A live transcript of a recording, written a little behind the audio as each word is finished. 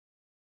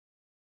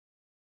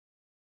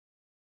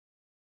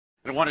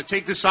I want to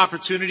take this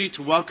opportunity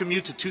to welcome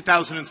you to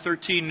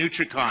 2013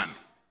 NutriCon.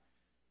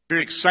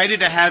 Very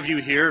excited to have you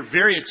here.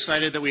 Very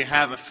excited that we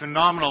have a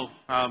phenomenal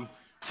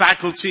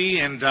faculty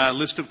and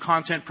list of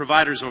content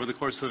providers over the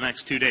course of the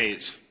next 2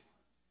 days.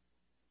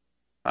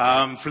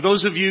 For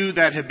those of you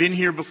that have been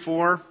here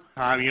before,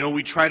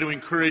 we try to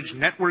encourage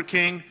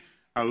networking.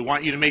 We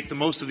want you to make the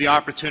most of the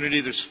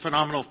opportunity. There's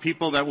phenomenal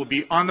people that will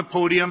be on the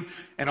podium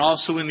and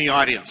also in the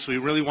audience. So we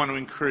really want to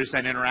encourage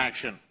that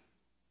interaction.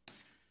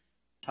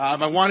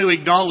 I want to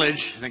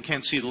acknowledge, and I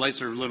can't see, the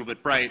lights are a little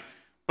bit bright,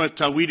 but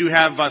we do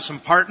have some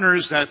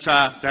partners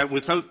that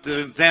without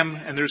them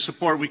and their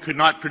support, we could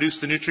not produce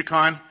the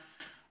NutriCon.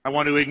 I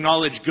want to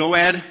acknowledge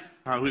GoEd,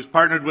 who's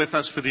partnered with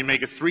us for the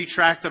Omega-3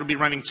 track that will be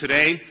running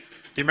today,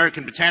 the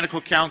American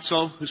Botanical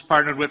Council, who's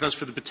partnered with us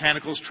for the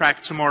Botanicals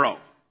track tomorrow.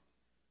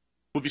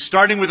 We'll be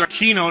starting with our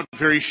keynote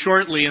very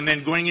shortly and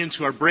then going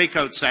into our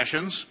breakout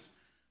sessions.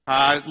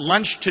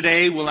 Lunch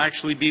today will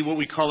actually be what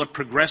we call a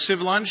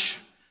progressive lunch.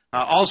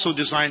 Also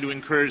designed to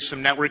encourage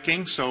some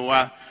networking, so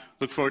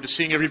look forward to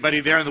seeing everybody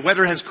there. And the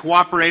weather has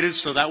cooperated,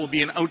 so that will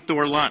be an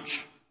outdoor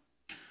lunch.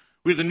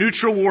 We have the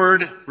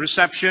NutriAward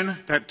reception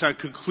that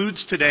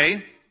concludes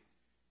today,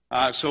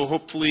 so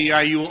hopefully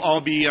you will all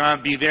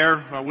be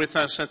there with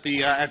us at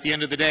the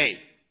end of the day.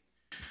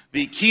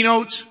 The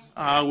keynote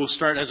will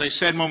start, as I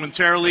said,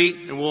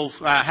 momentarily, and we'll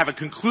have a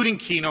concluding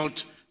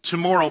keynote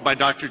tomorrow by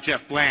Dr.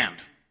 Jeff Bland.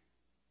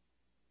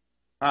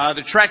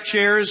 The track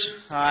chairs,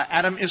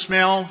 Adam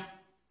Ismail,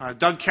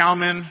 Doug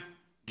Kalman,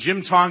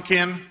 Jim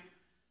Tonkin.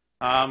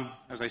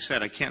 As I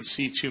said, I can't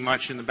see too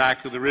much in the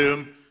back of the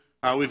room.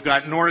 We've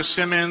got Nora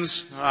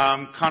Simmons,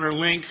 Connor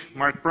Link,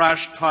 Mark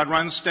Brush, Todd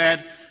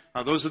Runstead.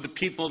 Those are the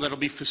people that will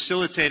be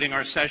facilitating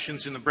our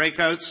sessions in the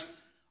breakouts.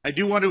 I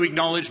do want to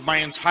acknowledge my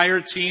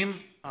entire team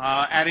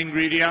at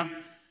Ingredia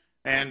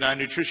and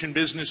Nutrition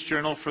Business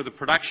Journal for the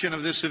production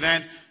of this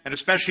event, and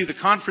especially the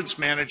conference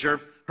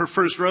manager, her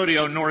first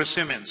rodeo, Nora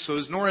Simmons. So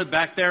is Nora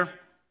back there?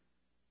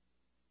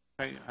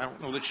 I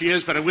don't know that she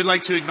is, but I would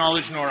like to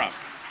acknowledge Nora.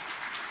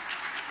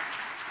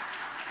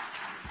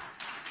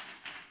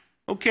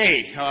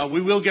 Okay,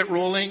 we will get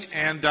rolling,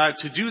 and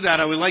to do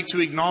that, I would like to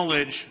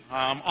acknowledge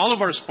all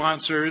of our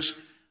sponsors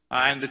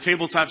and the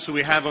tabletops that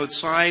we have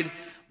outside,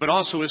 but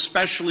also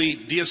especially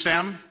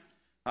DSM,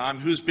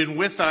 who's been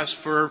with us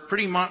for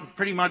pretty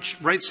much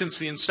right since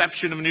the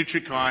inception of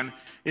NutriCon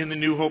in the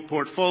New Hope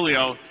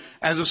portfolio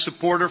as a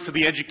supporter for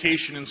the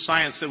education and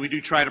science that we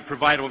do try to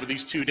provide over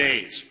these 2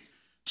 days.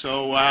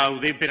 So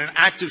they've been an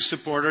active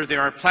supporter. They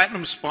are a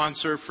platinum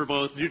sponsor for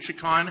both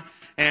NutriCon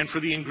and for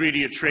the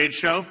Ingredia Trade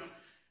Show.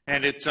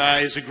 And it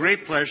is a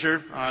great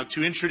pleasure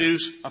to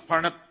introduce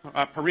Aparna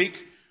Parikh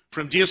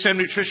from DSM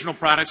Nutritional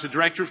Products, the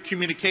Director of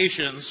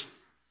Communications.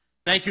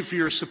 Thank you for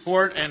your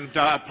support, and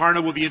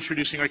Aparna will be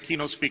introducing our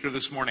keynote speaker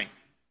this morning.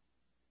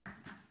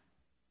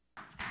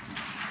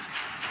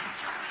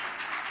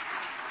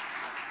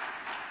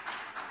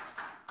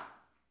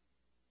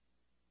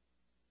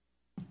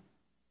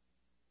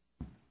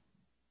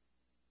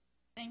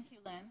 Thank you,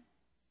 Len.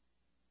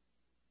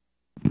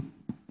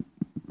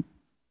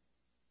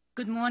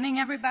 Good morning,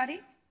 everybody.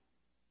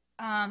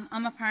 I'm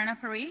Aparna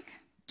Parikh,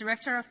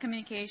 Director of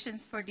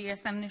Communications for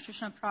DSM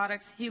Nutritional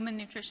Products, Human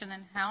Nutrition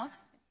and Health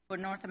for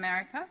North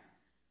America.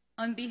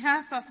 On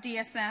behalf of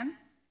DSM,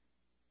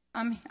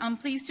 I'm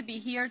pleased to be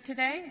here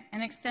today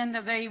and extend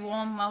a very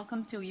warm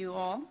welcome to you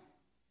all.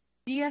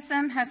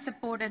 DSM has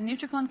supported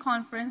NutriCon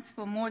Conference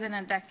for more than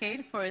a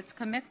decade for its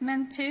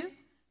commitment to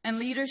and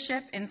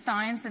leadership in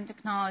science and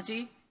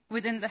technology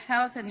within the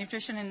health and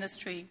nutrition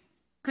industry,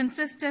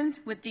 consistent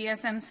with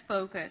DSM's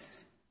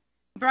focus.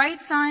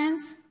 Bright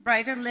science,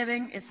 brighter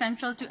living is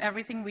central to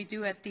everything we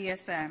do at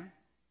DSM.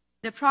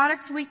 The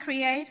products we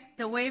create,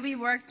 the way we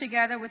work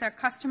together with our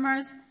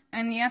customers,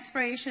 and the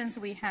aspirations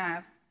we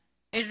have.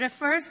 It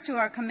refers to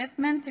our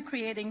commitment to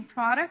creating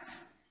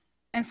products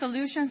and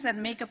solutions that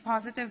make a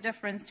positive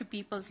difference to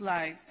people's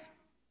lives.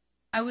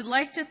 I would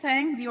like to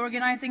thank the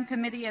organizing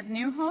committee at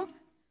New Hope.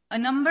 A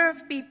number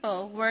of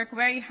people work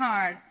very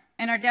hard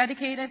and are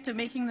dedicated to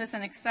making this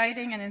an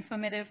exciting and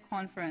informative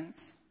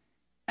conference.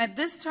 At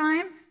this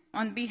time,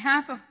 on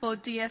behalf of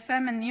both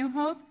DSM and New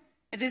Hope,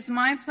 it is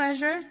my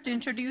pleasure to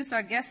introduce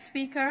our guest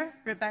speaker,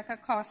 Rebecca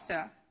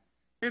Costa.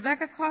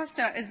 Rebecca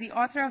Costa is the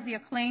author of the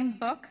acclaimed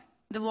book,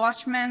 The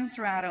Watchman's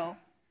Rattle,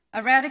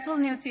 a radical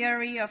new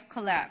theory of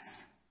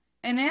collapse.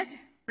 In it,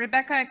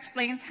 Rebecca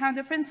explains how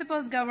the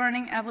principles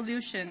governing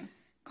evolution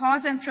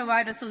cause and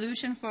provide a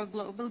solution for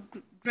global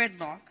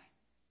gridlock.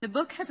 The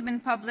book has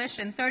been published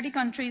in 30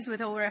 countries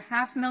with over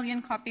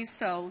 500,000 copies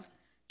sold.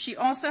 She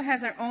also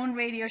has her own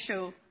radio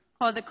show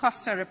called the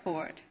Costa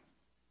Report.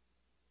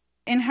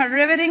 In her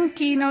riveting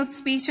keynote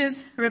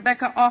speeches,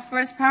 Rebecca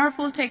offers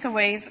powerful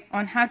takeaways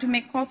on how to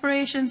make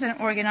corporations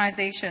and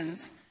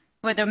organizations,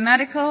 whether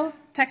medical,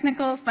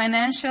 technical,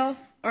 financial,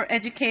 or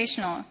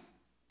educational,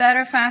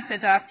 better fast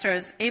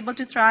adapters able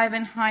to thrive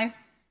in high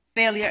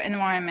failure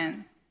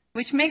environment,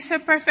 which makes her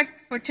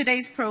perfect for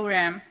today's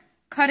program,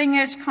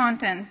 cutting-edge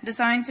content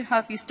designed to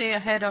help you stay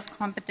ahead of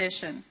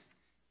competition.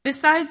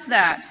 Besides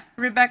that,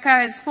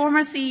 Rebecca is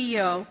former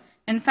CEO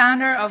and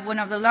founder of one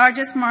of the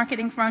largest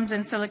marketing firms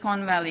in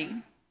Silicon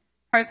Valley.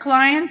 Her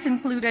clients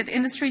included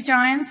industry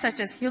giants such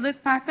as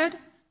Hewlett-Packard,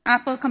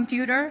 Apple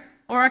Computer,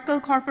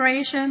 Oracle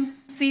Corporation,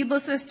 Siebel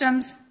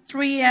Systems,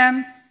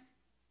 3M,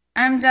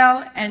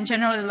 Amdel, and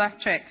General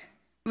Electric.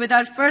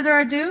 Without further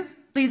ado,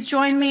 please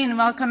join me in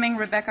welcoming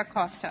Rebecca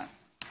Costa.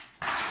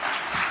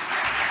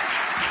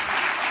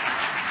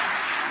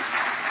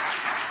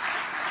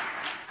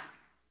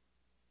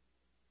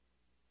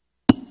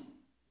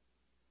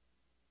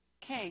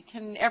 Okay,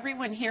 can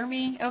everyone hear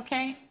me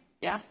okay?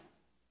 Yeah?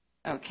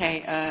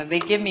 Okay, they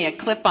give me a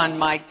clip-on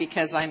mic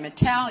because I'm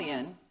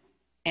Italian,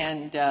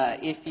 and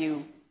if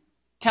you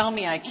tell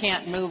me I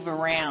can't move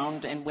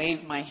around and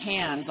wave my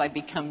hands, I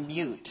become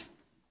mute.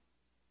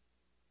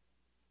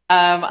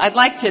 I'd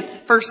like to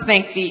first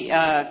thank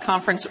the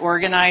conference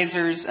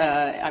organizers.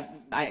 I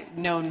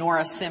know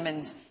Nora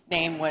Simmons'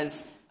 name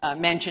was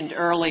mentioned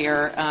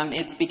earlier.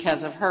 It's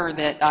because of her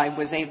that I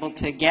was able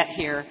to get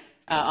here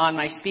on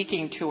my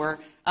speaking tour.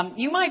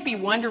 You might be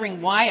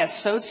wondering why a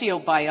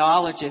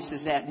sociobiologist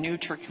is at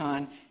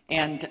NutriCon,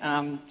 and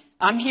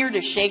I'm here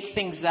to shake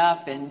things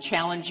up and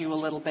challenge you a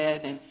little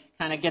bit and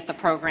kind of get the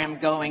program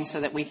going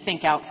so that we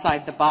think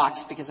outside the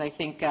box, because I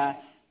think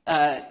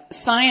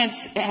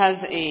science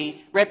has a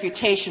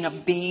reputation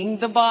of being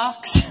the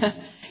box,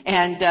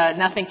 and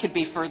nothing could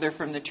be further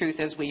from the truth,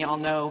 as we all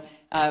know,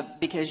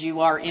 because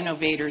you are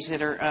innovators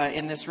that are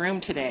in this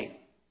room today.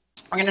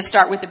 We're going to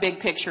start with the big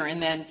picture,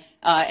 and then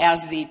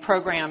as the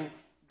program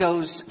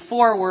goes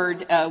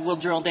forward, we'll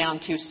drill down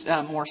to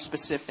more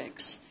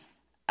specifics.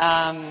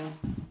 When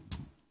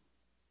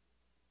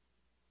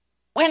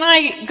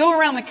I go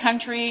around the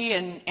country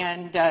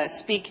and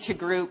speak to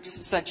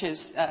groups such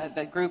as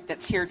the group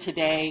that's here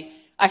today,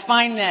 I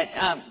find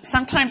that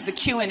sometimes the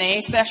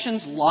Q&A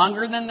session's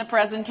longer than the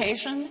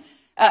presentation,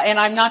 and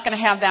I'm not going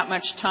to have that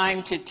much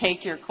time to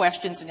take your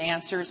questions and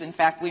answers. In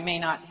fact, we may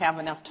not have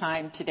enough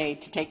time today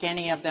to take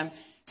any of them.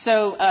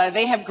 So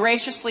they have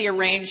graciously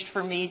arranged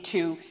for me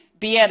to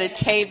be at a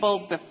table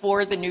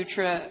before the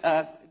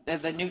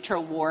Nutra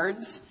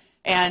Awards.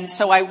 And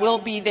so I will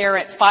be there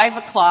at 5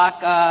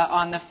 o'clock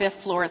on the 5th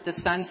floor at the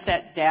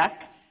Sunset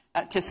Deck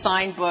to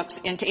sign books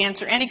and to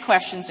answer any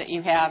questions that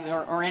you have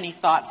or any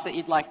thoughts that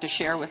you'd like to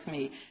share with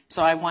me.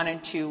 So I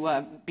wanted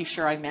to be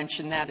sure I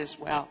mentioned that as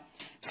well.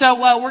 So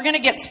we're going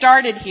to get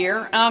started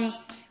here.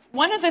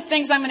 One of the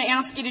things I'm going to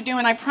ask you to do,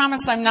 and I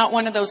promise I'm not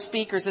one of those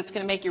speakers that's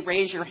going to make you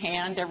raise your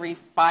hand every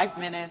 5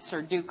 minutes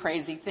or do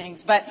crazy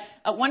things, but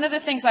one of the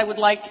things I would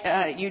like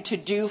you to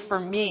do for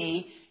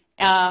me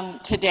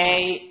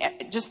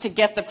today, just to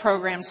get the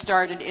program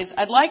started, is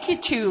I'd like you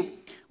to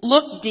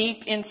look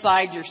deep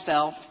inside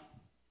yourself,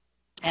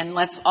 and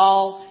let's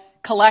all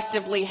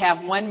collectively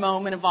have one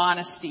moment of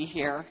honesty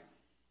here.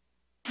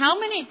 How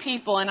many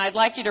people, and I'd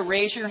like you to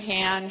raise your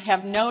hand,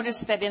 have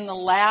noticed that in the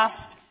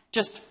last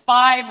just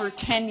 5 or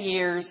 10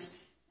 years,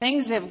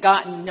 things have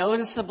gotten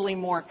noticeably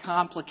more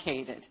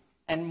complicated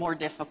and more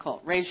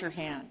difficult? Raise your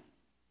hand.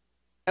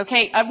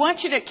 Okay, I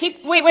want you to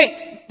keep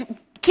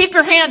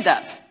your hand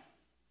up.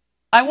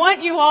 I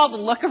want you all to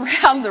look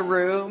around the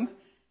room.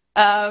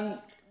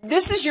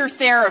 This is your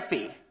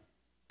therapy.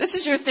 This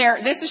is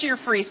your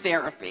free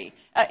therapy.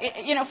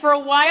 For a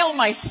while,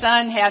 my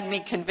son had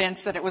me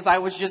convinced that I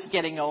was just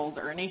getting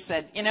older, and he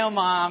said,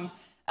 Mom,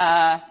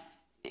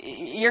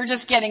 you're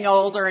just getting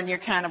older and you're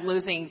kind of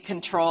losing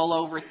control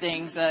over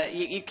things.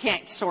 You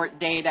can't sort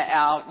data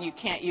out. You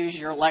can't use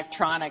your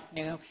electronic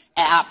new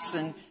apps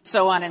and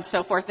so on and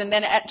so forth. And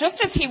then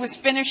just as he was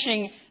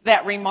finishing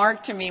that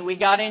remark to me, we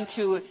got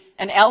into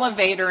an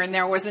elevator and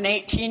there was an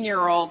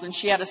 18-year-old and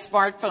she had a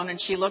smartphone and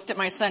she looked at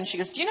my son. She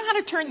goes, "Do you know how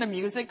to turn the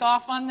music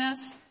off on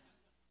this?"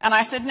 And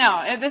I said,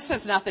 "No, this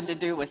has nothing to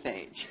do with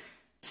age."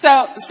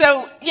 So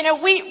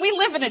we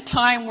live in a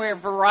time where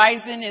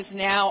Verizon is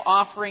now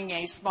offering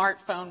a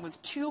smartphone with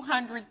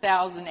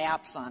 200,000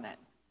 apps on it.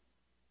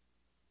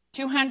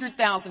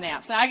 200,000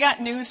 apps. Now, I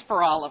got news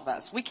for all of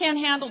us. We can't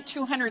handle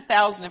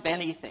 200,000 of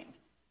anything.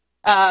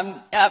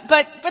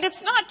 But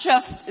it's not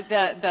just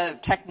the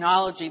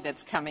technology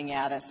that's coming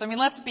at us. I mean,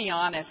 let's be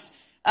honest.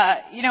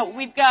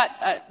 We've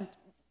got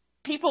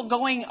people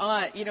going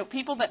on,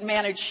 people that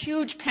manage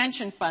huge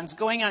pension funds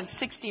going on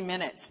 60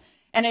 Minutes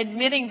and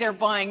admitting they're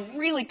buying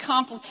really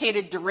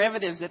complicated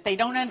derivatives that they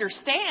don't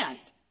understand.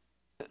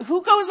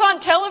 Who goes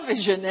on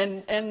television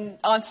and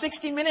on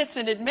 60 Minutes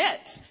and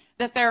admits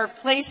that they're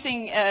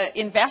placing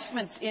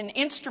investments in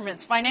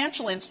instruments,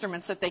 financial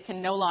instruments that they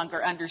can no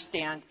longer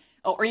understand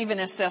or even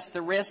assess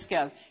the risk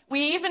of?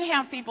 We even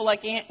have people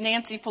like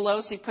Nancy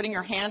Pelosi putting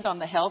her hand on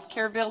the health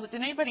care bill. Did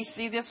anybody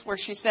see this where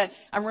she said,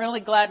 "I'm really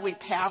glad we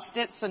passed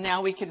it, so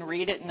now we can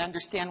read it and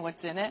understand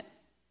what's in it"?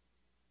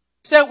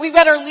 So we've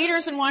got our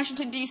leaders in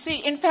Washington, D.C.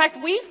 In fact,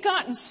 we've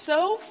gotten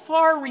so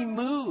far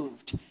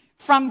removed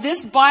from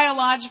this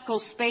biological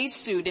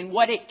spacesuit and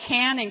what it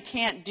can and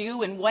can't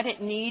do and what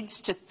it needs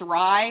to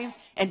thrive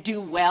and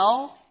do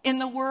well in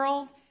the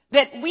world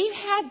that we've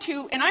had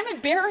to, and I'm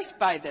embarrassed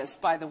by this,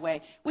 by the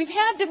way, we've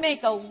had to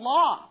make a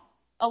law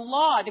a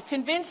law to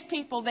convince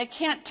people they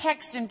can't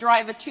text and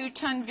drive a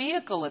 2-ton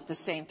vehicle at the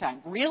same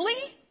time.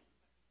 Really?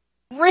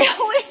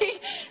 Really?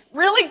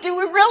 Really? Do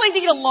we really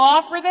need a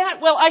law for that?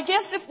 Well, I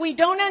guess if we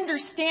don't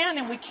understand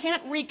and we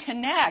can't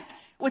reconnect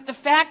with the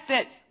fact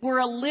that we're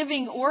a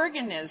living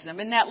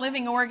organism and that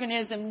living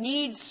organism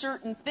needs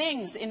certain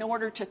things in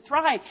order to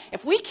thrive,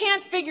 if we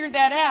can't figure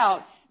that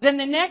out, then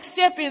the next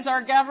step is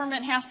our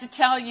government has to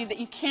tell you that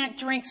you can't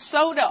drink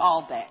soda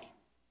all day.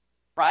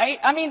 Right?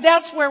 I mean,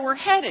 that's where we're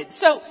headed.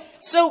 So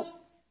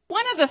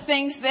one of the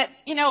things that,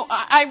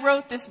 I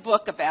wrote this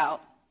book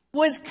about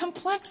was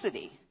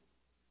complexity.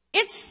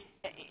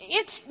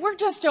 We're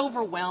just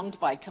overwhelmed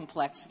by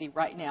complexity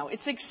right now.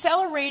 It's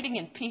accelerating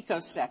in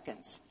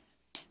picoseconds.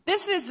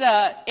 This is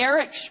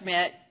Eric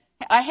Schmidt.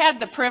 I had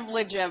the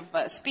privilege of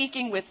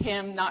speaking with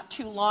him not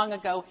too long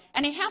ago,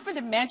 and he happened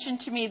to mention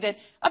to me that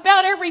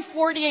about every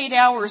 48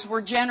 hours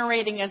we're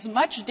generating as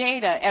much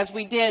data as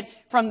we did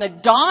from the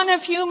dawn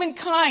of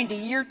humankind to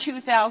year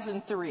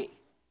 2003.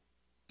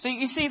 So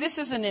you see, this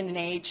isn't an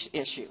age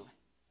issue.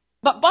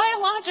 But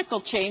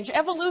biological change,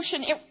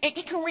 evolution,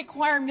 it can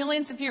require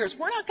millions of years.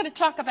 We're not going to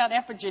talk about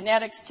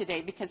epigenetics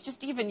today because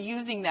just even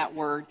using that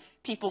word,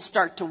 people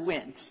start to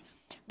wince.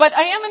 But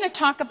I am going to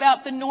talk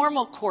about the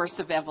normal course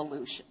of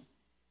evolution.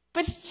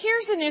 But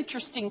here's an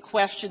interesting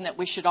question that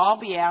we should all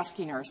be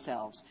asking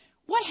ourselves.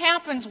 What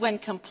happens when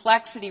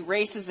complexity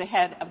races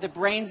ahead of the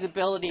brain's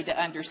ability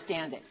to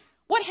understand it?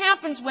 What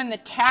happens when the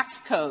tax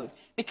code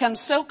becomes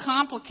so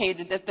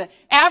complicated that the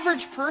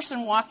average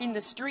person walking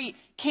the street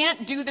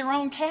can't do their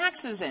own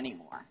taxes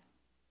anymore?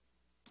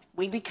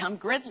 We become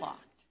gridlocked.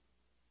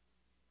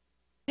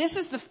 This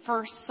is the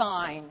first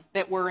sign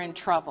that we're in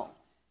trouble.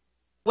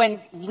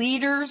 When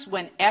leaders,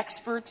 when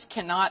experts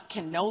can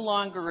no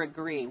longer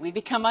agree, we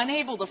become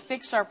unable to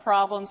fix our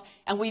problems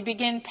and we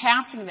begin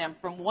passing them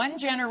from one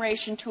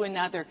generation to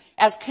another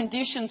as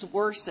conditions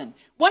worsen.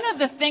 One of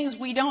the things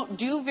we don't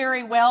do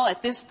very well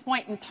at this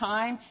point in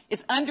time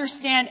is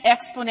understand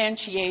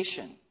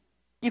exponentiation.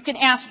 You can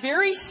ask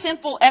very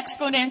simple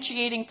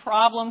exponentiating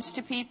problems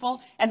to people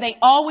and they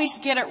always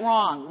get it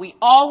wrong. We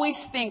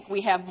always think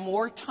we have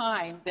more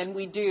time than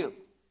we do.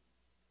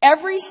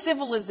 Every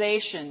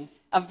civilization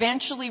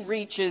eventually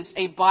reaches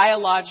a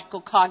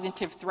biological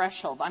cognitive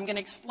threshold. I'm going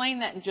to explain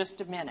that in just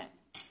a minute.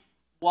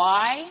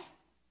 Why?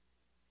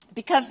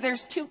 Because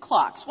there's 2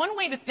 clocks. One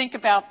way to think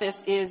about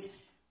this is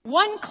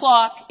one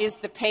clock is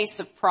the pace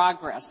of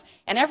progress.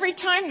 And every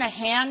time the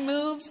hand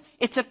moves,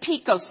 it's a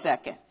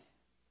picosecond.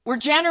 We're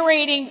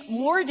generating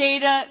more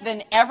data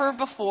than ever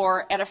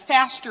before at a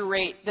faster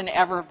rate than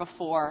ever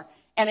before.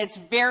 And it's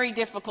very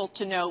difficult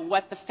to know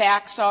what the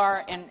facts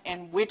are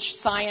and which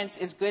science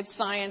is good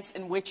science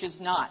and which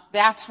is not.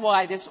 That's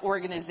why this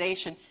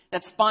organization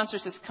that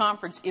sponsors this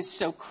conference is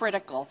so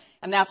critical.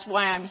 And that's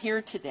why I'm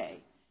here today.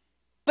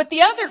 But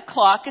the other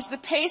clock is the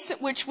pace at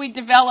which we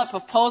develop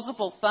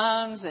opposable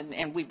thumbs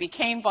and we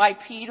became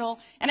bipedal.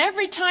 And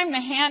every time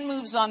the hand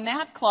moves on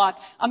that clock,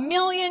 1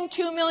 million,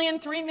 2 million,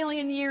 3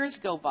 million years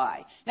go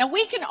by. Now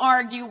we can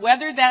argue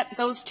whether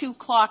those 2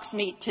 clocks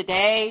meet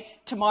today,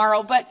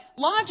 tomorrow, but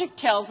logic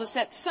tells us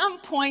at some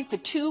point the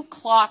 2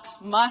 clocks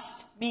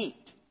must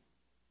meet.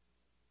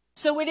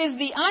 So it is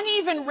the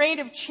uneven rate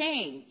of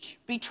change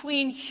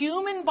between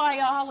human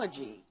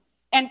biology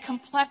and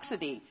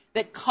complexity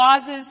that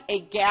causes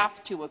a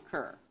gap to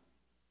occur.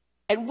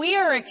 And we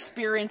are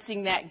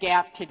experiencing that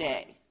gap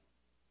today.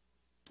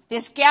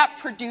 This gap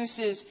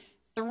produces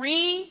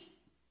 3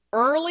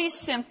 early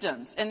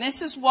symptoms, and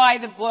this is why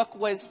the book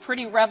was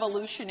pretty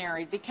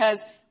revolutionary,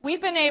 because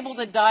we've been able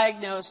to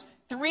diagnose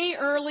 3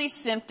 early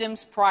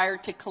symptoms prior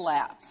to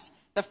collapse.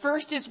 The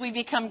first is we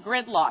become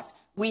gridlocked.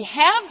 We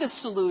have the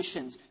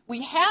solutions.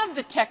 We have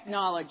the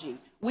technology.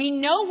 We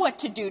know what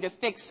to do to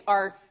fix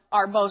our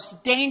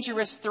most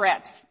dangerous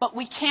threats, but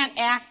we can't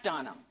act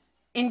on them.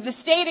 In the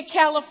state of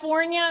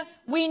California,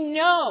 we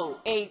know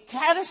a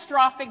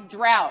catastrophic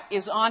drought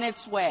is on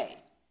its way.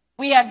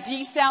 We have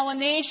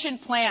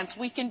desalination plants.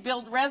 We can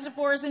build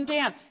reservoirs and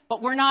dams,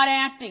 but we're not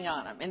acting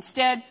on them.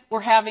 Instead, we're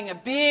having a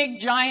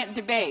big, giant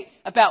debate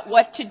about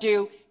what to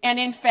do, and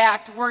in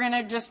fact, we're going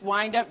to just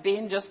wind up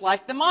being just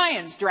like the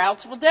Mayans.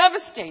 Droughts will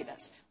devastate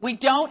us. We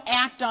don't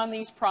act on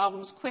these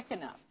problems quick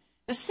enough.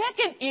 The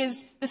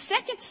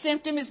second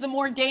symptom is the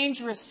more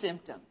dangerous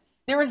symptom.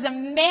 There is a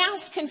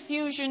mass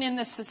confusion in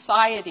the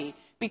society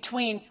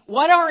between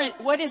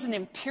what is an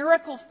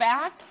empirical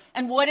fact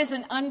and what is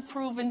an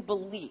unproven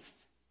belief.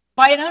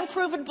 By an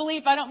unproven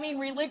belief, I don't mean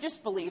religious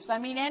beliefs. I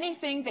mean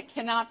anything that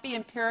cannot be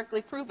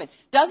empirically proven.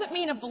 Doesn't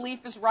mean a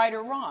belief is right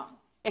or wrong.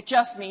 It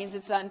just means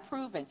it's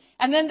unproven.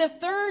 And then the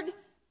third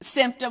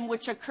symptom,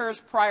 which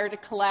occurs prior to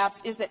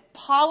collapse, is that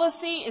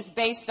policy is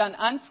based on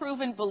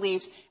unproven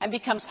beliefs and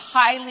becomes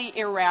highly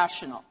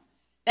irrational.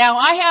 Now,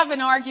 I have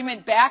an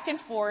argument back and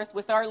forth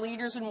with our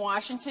leaders in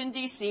Washington,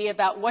 D.C.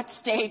 about what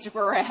stage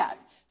we're at.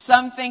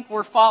 Some think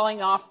we're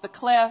falling off the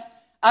cliff.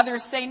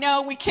 Others say,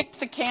 no, we kicked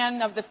the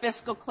can of the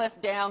fiscal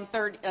cliff down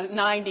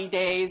 90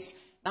 days.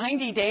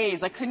 90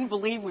 days. I couldn't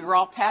believe we were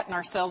all patting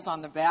ourselves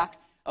on the back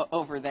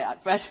over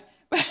that.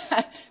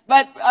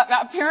 But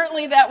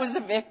Apparently that was a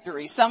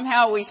victory.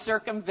 Somehow we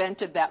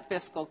circumvented that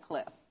fiscal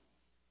cliff.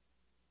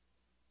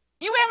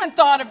 You haven't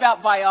thought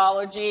about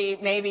biology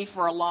maybe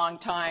for a long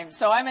time,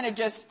 so I'm going to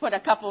just put a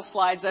couple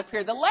slides up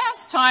here. The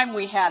last time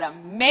we had a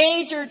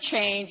major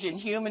change in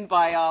human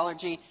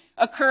biology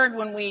occurred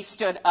when we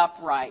stood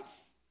upright.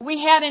 We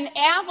had an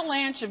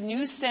avalanche of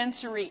new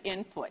sensory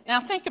input.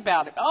 Now think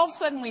about it. All of a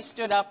sudden we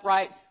stood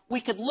upright. We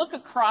could look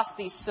across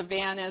these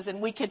savannas and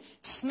we could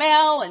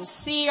smell and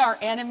see our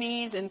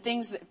enemies and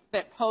things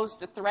that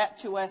posed a threat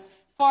to us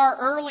far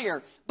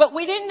earlier. But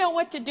we didn't know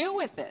what to do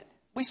with it.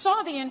 We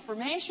saw the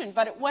information,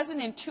 but it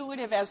wasn't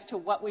intuitive as to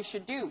what we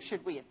should do.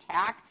 Should we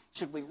attack?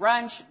 Should we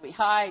run? Should we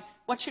hide?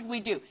 What should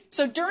we do?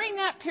 So during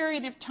that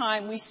period of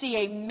time, we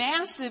see a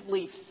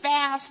massively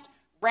fast,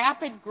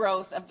 rapid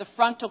growth of the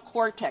frontal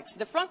cortex.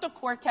 The frontal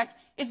cortex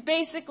is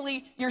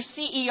basically your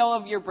CEO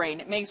of your brain.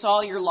 It makes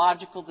all your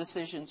logical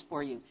decisions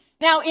for you.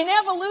 Now, in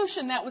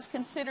evolution, that was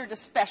considered a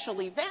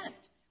special event.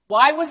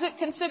 Why was it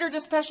considered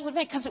a special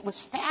event? Because it was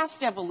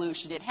fast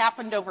evolution. It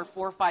happened over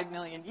 4 or 5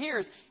 million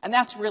years, and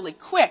that's really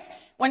quick.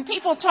 When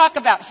people talk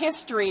about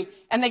history,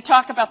 and they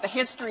talk about the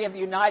history of the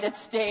United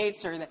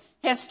States or the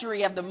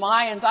history of the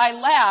Mayans, I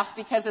laugh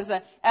because as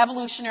an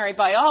evolutionary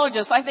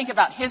biologist, I think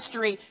about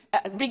history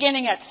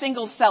beginning at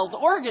single-celled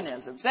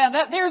organisms.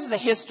 There's the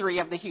history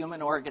of the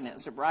human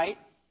organism, right?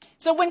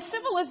 So when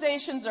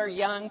civilizations are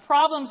young,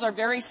 problems are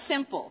very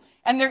simple.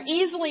 And they're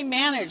easily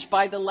managed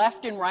by the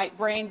left and right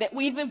brain that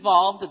we've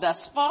evolved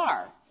thus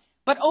far.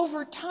 But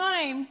over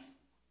time,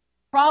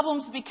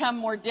 problems become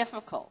more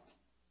difficult.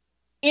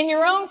 In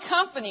your own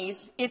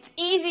companies, it's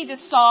easy to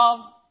solve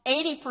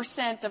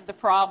 80% of the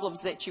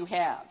problems that you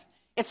have.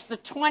 It's the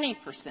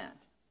 20%.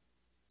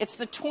 It's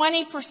the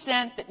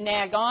 20% that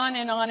nag on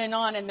and on and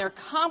on, and they're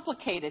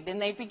complicated,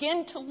 and they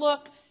begin to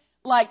look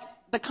like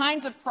the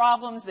kinds of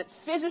problems that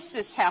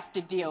physicists have to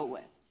deal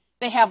with.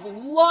 They have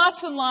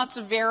lots and lots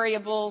of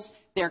variables.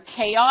 They're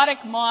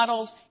chaotic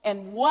models,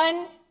 and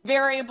one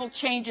variable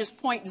changes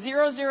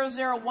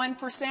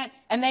 0.0001%,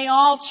 and they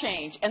all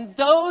change. And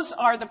those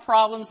are the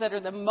problems that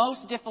are the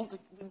most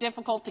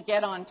difficult to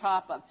get on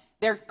top of.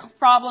 They're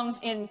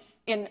problems in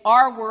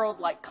our world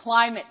like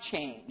climate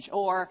change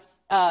or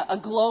a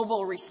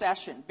global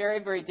recession. Very,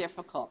 very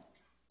difficult.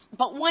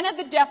 But one of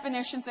the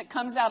definitions that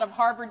comes out of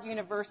Harvard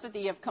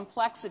University of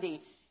complexity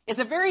is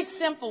a very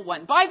simple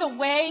one. By the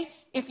way,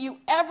 if you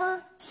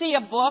ever see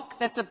a book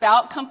that's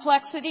about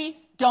complexity,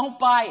 don't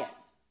buy it.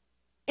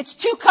 It's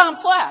too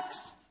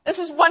complex. This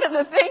is one of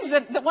the things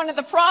one of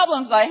the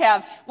problems I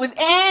have with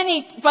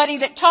anybody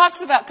that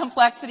talks about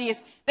complexity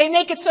is they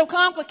make it so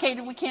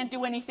complicated we can't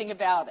do anything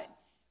about it.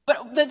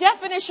 But the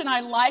definition I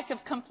like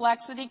of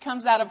complexity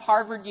comes out of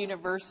Harvard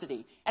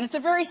University, and it's a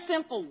very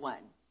simple one.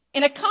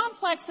 In a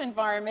complex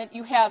environment,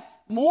 you have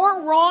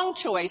more wrong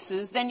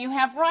choices than you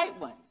have right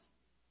ones.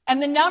 And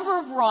the number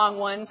of wrong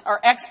ones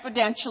are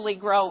exponentially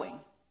growing.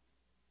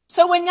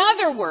 So in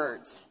other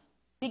words,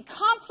 the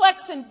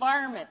complex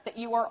environment that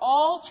you are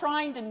all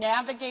trying to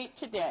navigate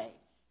today,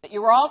 that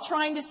you are all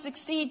trying to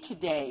succeed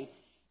today,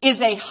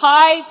 is a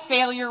high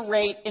failure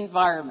rate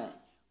environment.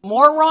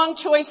 More wrong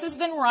choices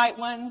than right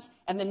ones,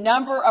 and the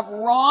number of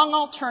wrong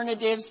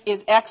alternatives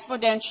is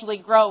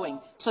exponentially growing.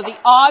 So the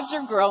odds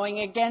are growing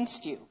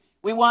against you.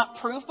 We want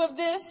proof of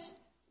this.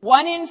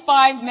 1 in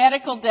 5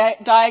 medical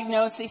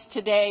diagnoses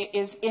today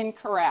is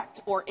incorrect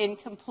or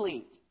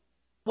incomplete.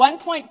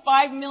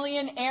 1.5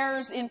 million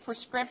errors in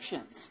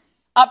prescriptions,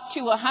 up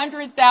to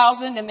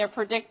 100,000, and they're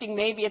predicting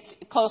maybe it's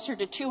closer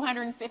to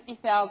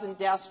 250,000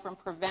 deaths from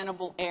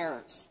preventable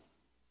errors.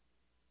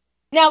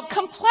 Now,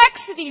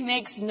 complexity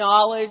makes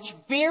knowledge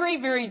very,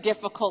 very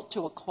difficult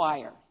to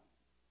acquire.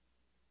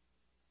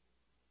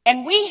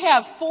 And we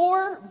have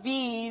 4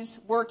 V's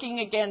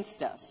working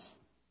against us.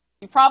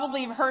 You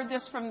probably have heard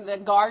this from the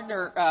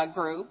Gardner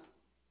group.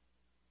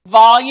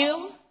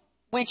 Volume,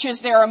 which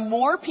is there are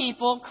more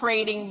people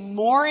creating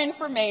more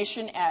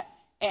information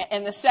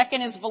and the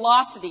second is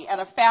velocity, at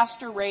a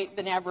faster rate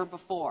than ever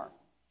before.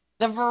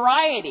 The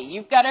variety,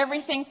 you've got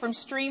everything from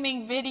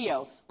streaming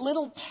video,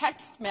 little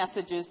text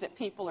messages that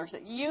people are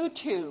saying,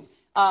 YouTube,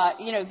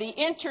 the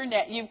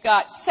internet, you've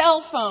got cell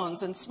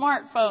phones and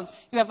smartphones.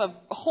 You have a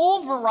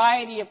whole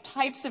variety of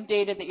types of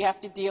data that you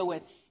have to deal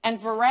with.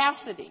 And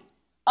veracity.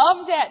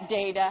 Of that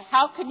data,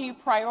 how can you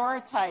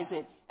prioritize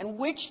it? And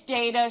which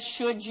data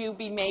should you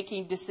be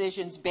making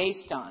decisions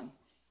based on?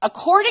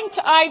 According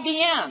to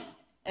IBM,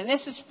 and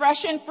this is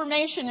fresh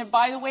information, and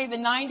by the way, the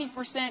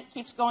 90%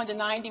 keeps going to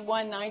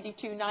 91,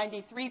 92,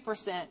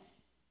 93%.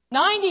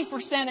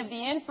 90% of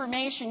the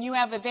information you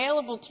have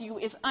available to you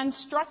is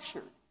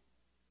unstructured.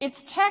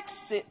 It's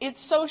text, it's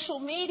social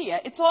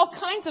media, it's all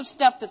kinds of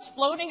stuff that's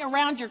floating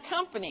around your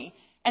company,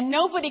 and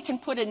nobody can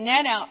put a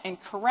net out and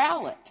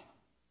corral it.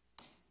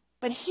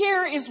 But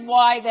here is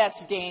why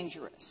that's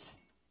dangerous.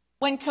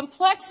 When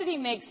complexity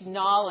makes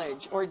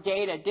knowledge or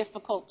data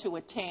difficult to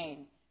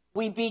attain,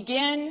 we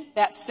begin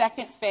that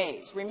second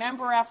phase.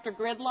 Remember after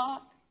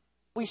gridlock?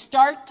 We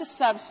start to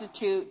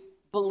substitute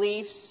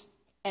beliefs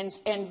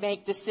and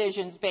make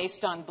decisions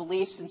based on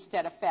beliefs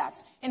instead of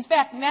facts. In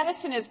fact,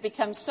 medicine has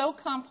become so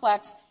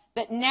complex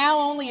that now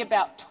only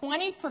about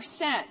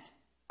 20%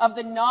 of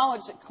the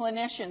knowledge that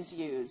clinicians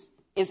use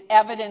is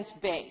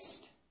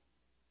evidence-based.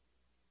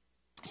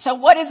 So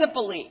what is a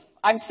belief?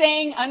 I'm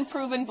saying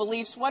unproven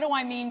beliefs. What do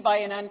I mean by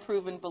an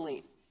unproven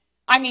belief?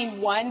 I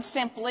mean, one,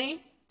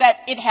 simply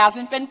that it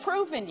hasn't been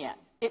proven yet.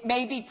 It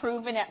may be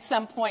proven at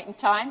some point in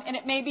time, and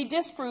it may be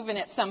disproven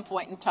at some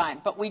point in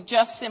time, but we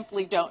just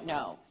simply don't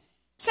know.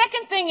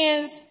 Second thing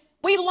is,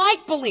 we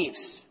like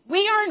beliefs.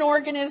 We are an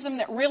organism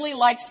that really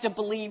likes to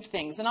believe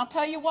things, and I'll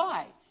tell you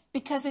why.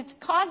 Because it's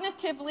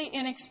cognitively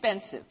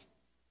inexpensive.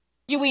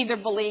 You either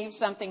believe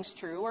something's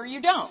true or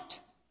you don't.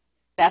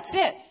 That's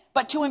it.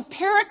 But to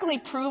empirically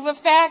prove a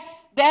fact,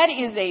 that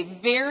is a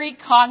very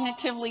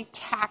cognitively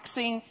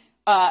taxing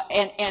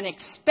and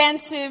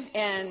expensive,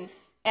 and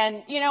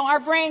you know, our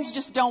brains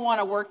just don't want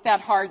to work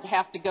that hard to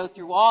have to go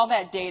through all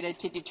that data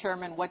to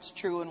determine what's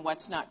true and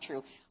what's not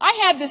true. I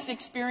had this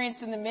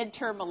experience in the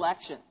midterm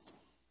elections.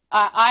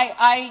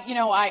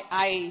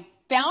 I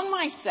found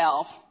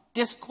myself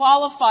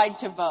disqualified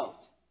to vote.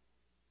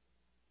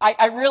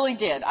 I really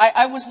did.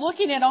 I was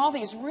looking at all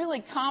these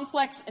really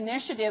complex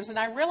initiatives, and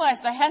I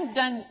realized I hadn't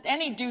done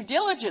any due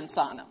diligence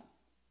on them.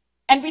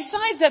 And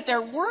besides that,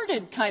 they're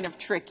worded kind of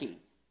tricky.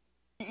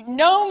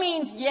 No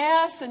means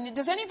yes, and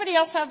does anybody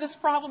else have this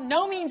problem?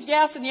 No means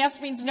yes, and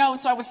yes means no.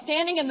 And so I was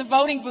standing in the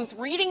voting booth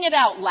reading it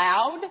out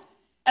loud,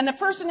 and the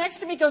person next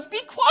to me goes,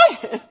 "Be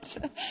quiet."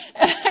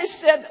 And I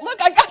said, "Look,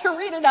 I got to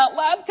read it out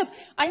loud because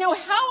I know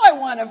how I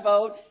want to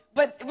vote,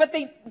 but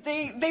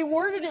they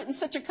worded it in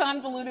such a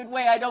convoluted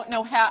way, I don't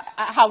know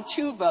how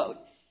to vote."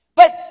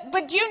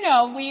 But you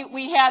know,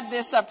 we had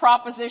this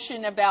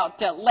proposition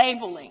about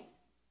labeling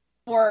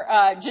for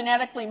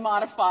genetically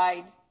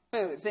modified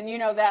foods, and you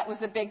know that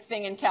was a big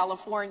thing in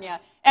California,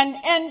 and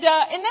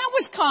that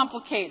was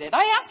complicated.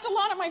 I asked a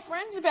lot of my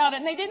friends about it,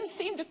 and they didn't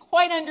seem to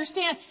quite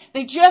understand.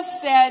 They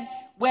just said,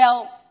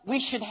 "Well, we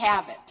should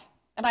have it."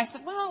 And I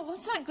said, "Well,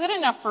 that's not good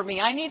enough for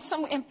me. I need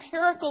some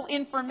empirical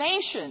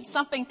information,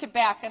 something to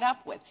back it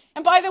up with."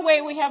 And by the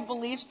way, we have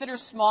beliefs that are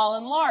small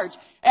and large.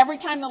 Every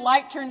time the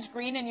light turns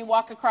green and you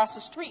walk across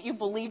the street, you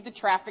believe the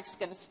traffic's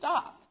going to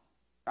stop,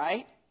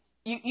 right?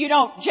 You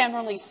don't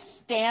generally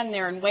stand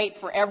there and wait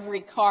for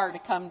every car to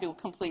come to a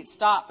complete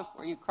stop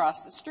before you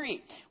cross the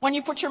street. When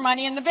you put your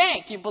money in the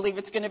bank, you believe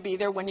it's going to be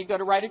there when you go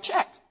to write a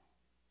check.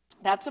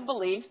 That's a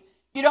belief.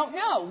 You don't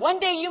know. One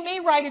day you may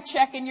write a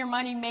check and your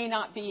money may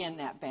not be in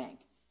that bank.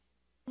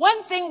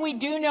 One thing we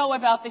do know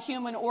about the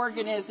human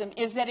organism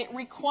is that it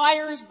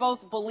requires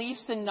both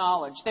beliefs and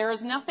knowledge. There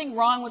is nothing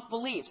wrong with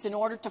beliefs. In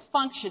order to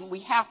function, we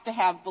have to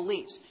have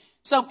beliefs.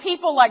 So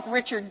people like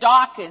Richard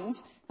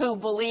Dawkins, who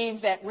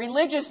believe that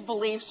religious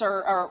beliefs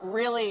are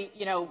really,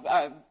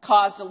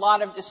 caused a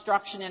lot of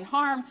destruction and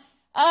harm,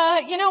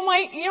 you know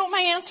what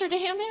my answer to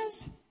him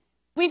is?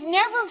 We've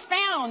never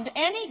found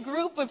any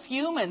group of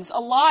humans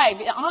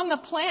alive on the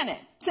planet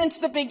since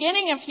the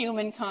beginning of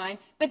humankind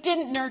that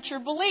didn't nurture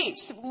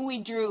beliefs. We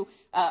drew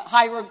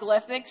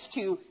hieroglyphics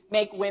to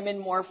make women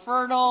more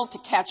fertile, to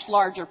catch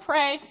larger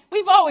prey.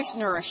 We've always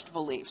nourished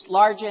beliefs,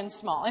 large and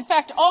small. In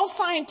fact, all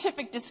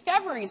scientific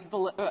discoveries,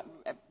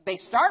 they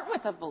start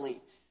with a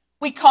belief.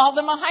 We call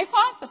them a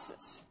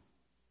hypothesis.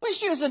 We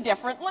just use a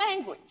different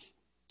language.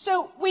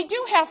 So we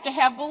do have to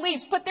have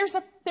beliefs, but there's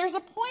a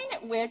point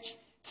at which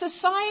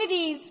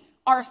societies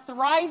are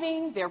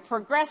thriving, they're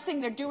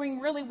progressing, they're doing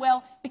really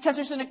well because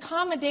there's an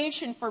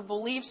accommodation for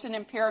beliefs and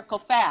empirical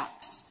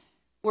facts.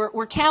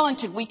 We're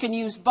talented, we can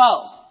use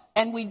both,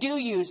 and we do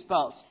use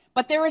both.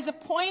 But there is a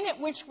point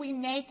at which we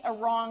make a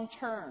wrong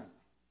turn,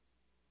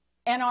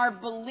 and our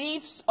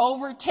beliefs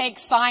overtake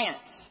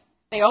science.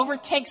 They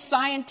overtake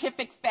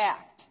scientific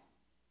fact.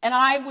 And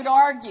I would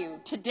argue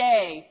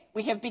today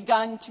we have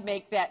begun to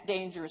make that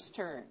dangerous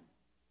turn.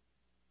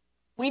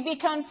 We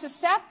become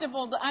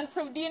susceptible to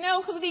unproven. Do you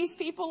know who these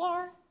people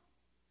are?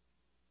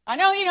 I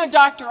know you know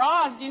Dr.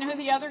 Oz. Do you know who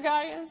the other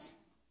guy is?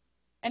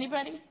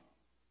 Anybody?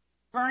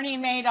 Bernie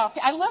Madoff.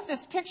 I love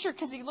this picture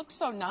because he looks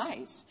so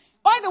nice.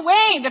 By the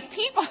way, the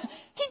people,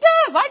 he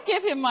does. I'd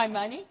give him my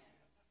money.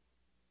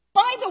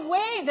 By the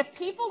way, the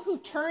people who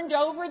turned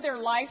over their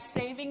life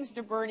savings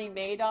to Bernie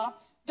Madoff,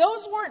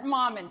 those weren't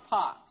mom and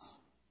pops.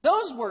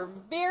 Those were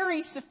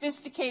very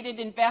sophisticated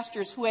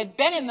investors who had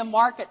been in the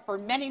market for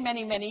many,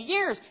 many, many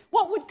years.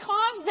 What would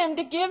cause them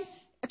to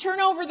turn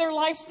over their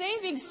life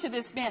savings to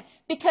this man?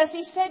 Because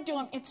he said to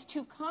him, "It's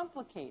too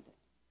complicated.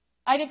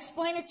 I'd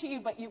explain it to you,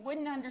 but you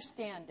wouldn't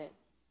understand it.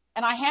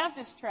 And I have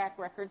this track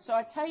record, so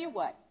I tell you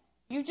what,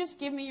 you just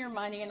give me your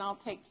money and I'll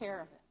take care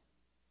of it."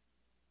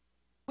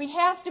 We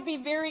have to be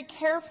very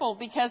careful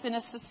because in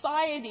a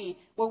society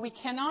where we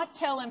cannot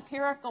tell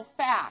empirical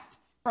fact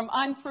from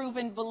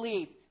unproven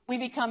belief, we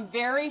become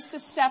very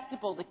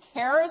susceptible to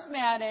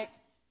charismatic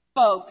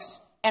folks,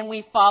 and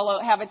we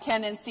have a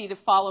tendency to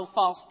follow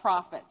false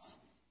prophets.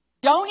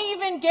 Don't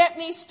even get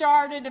me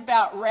started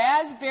about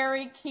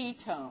raspberry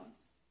ketones.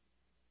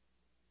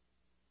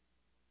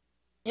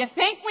 You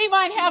think we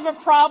might have a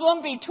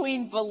problem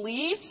between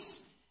beliefs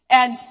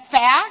and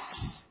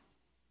facts.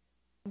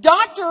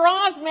 Dr.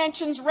 Oz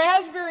mentions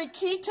raspberry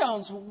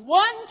ketones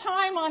one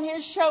time on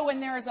his show,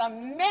 and there is a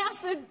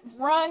massive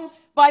run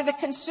by the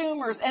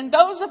consumers. And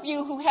those of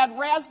you who had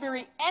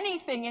raspberry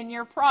anything in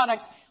your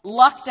products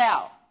lucked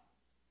out.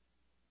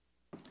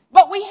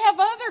 But we have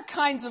other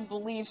kinds of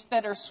beliefs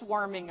that are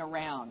swarming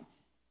around.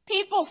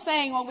 People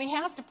saying, well, we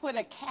have to put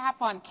a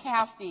cap on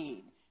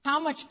caffeine. How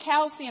much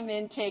calcium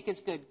intake is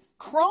good?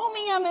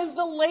 Chromium is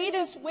the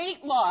latest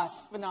weight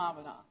loss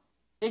phenomenon.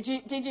 Did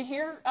you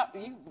hear?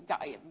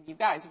 You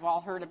guys have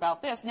all heard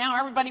about this. Now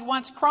everybody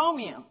wants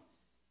chromium.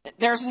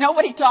 There's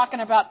nobody talking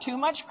about too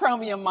much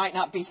chromium might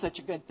not be such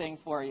a good thing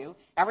for you.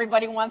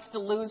 Everybody wants to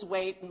lose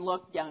weight and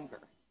look younger.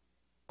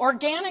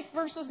 Organic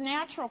versus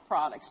natural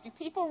products. Do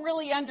people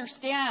really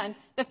understand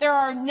that there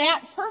are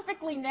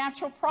perfectly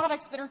natural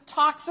products that are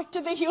toxic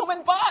to the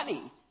human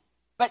body?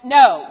 But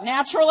no,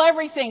 natural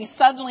everything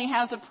suddenly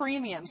has a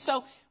premium.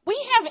 So we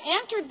have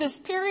entered this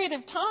period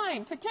of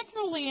time,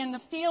 particularly in the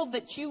field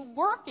that you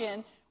work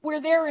in,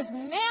 where there is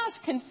mass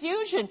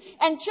confusion,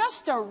 and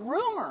just a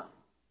rumor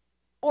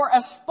or a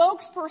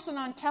spokesperson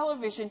on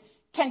television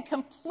can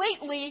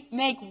completely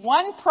make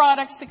one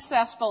product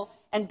successful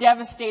and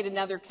devastate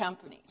another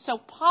company. So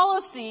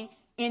policy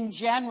in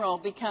general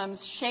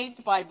becomes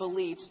shaped by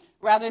beliefs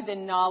rather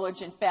than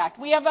knowledge and fact.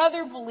 We have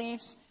other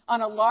beliefs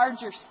on a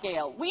larger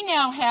scale. We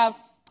now have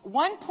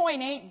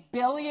 1.8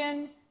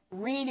 billion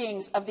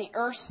readings of the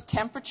Earth's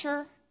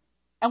temperature,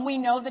 and we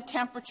know the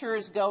temperature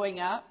is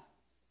going up.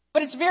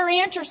 But it's very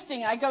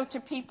interesting. I go to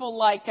people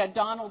like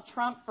Donald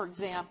Trump, for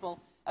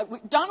example.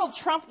 Donald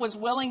Trump was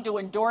willing to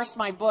endorse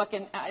my book,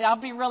 and I'll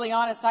be really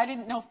honest, I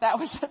didn't know if that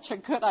was such a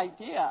good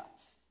idea.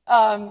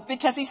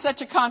 Because he's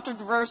such a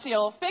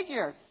controversial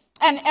figure.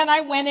 And I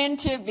went in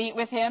to meet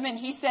with him, and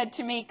he said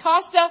to me,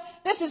 Costa,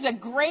 this is a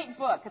great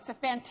book. It's a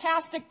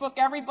fantastic book.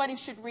 Everybody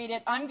should read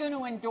it. I'm going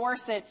to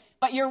endorse it,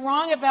 but you're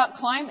wrong about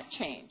climate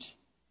change.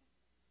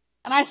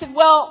 And I said,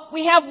 well,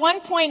 we have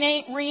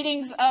 1.8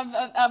 readings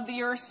of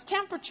the Earth's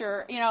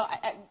temperature. You know,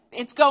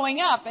 it's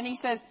going up. And he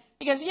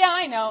goes, yeah,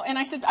 I know. And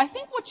I said, I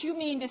think what you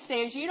mean to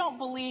say is you don't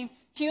believe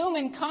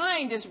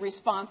humankind is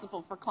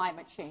responsible for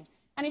climate change.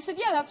 And he said,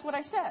 yeah, that's what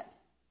I said.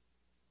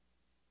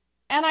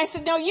 And I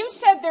said, no, you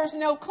said there's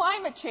no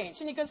climate change.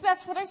 And he goes,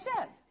 that's what I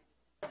said.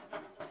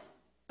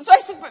 So I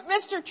said, but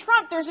Mr.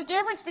 Trump, there's a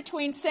difference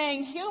between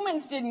saying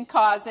humans didn't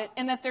cause it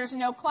and that there's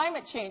no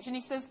climate change. And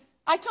he says,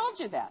 I told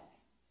you that.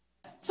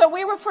 So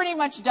we were pretty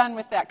much done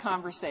with that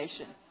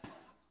conversation.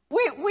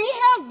 We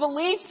have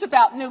beliefs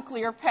about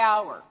nuclear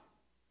power.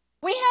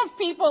 We have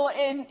people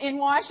in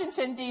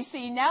Washington,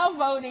 D.C. now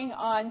voting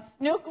on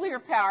nuclear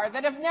power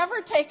that have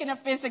never taken a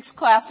physics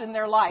class in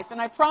their life. And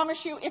I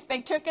promise you, if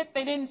they took it,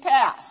 they didn't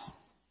pass.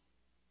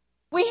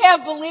 We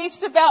have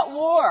beliefs about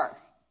war.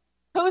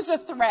 Who's a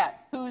threat?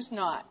 Who's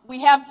not?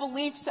 We have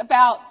beliefs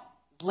about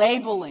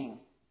labeling.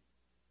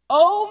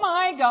 Oh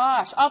my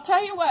gosh. I'll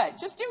tell you what.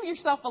 Just do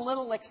yourself a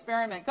little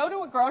experiment. Go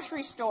to a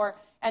grocery store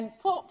and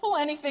pull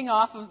anything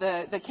off of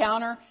the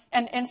counter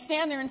and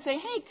stand there and say,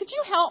 hey, could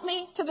you help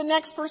me? To the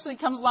next person that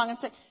comes along and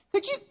say,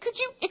 could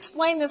you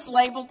explain this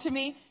label to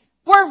me?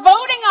 We're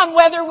voting on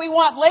whether we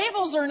want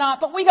labels or not,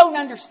 but we don't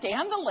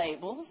understand the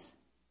labels.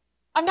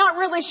 I'm not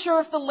really sure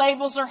if the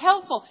labels are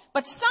helpful,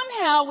 but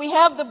somehow we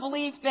have the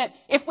belief that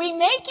if we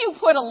make you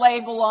put a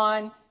label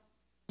on,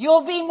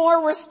 you'll be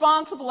more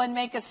responsible and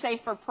make a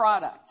safer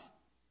product.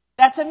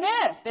 That's a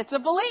myth. It's a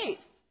belief.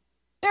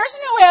 There's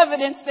no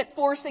evidence that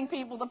forcing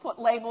people to put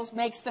labels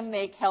makes them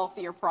make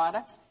healthier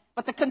products,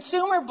 but the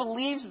consumer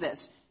believes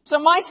this. So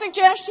my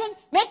suggestion,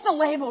 make the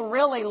label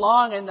really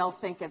long and they'll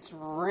think it's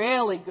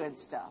really good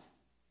stuff.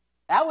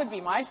 That would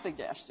be my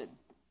suggestion.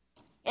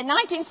 In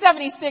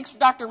 1976,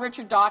 Dr.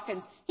 Richard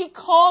Dawkins, he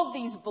called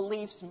these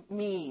beliefs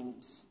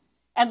memes.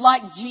 And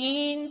like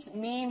genes,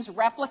 memes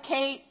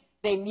replicate,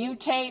 they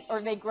mutate,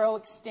 or they grow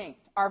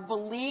extinct. Our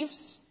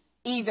beliefs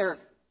either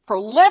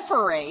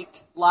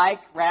proliferate,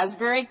 like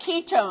raspberry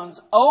ketones,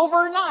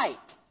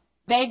 overnight,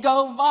 they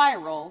go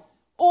viral,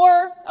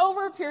 or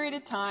over a period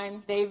of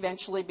time, they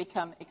eventually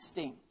become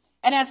extinct.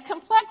 And as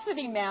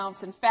complexity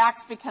mounts and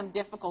facts become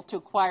difficult to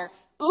acquire,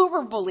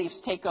 uber beliefs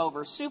take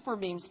over, super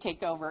memes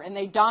take over, and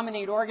they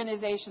dominate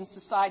organizations,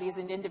 societies,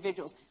 and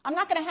individuals. I'm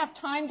not going to have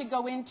time to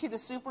go into the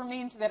super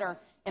memes that are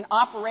in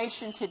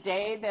operation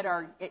today that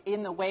are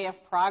in the way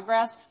of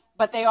progress,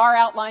 but they are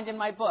outlined in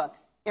my book.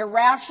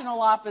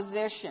 Irrational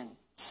opposition,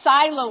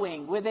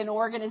 siloing within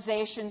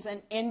organizations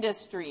and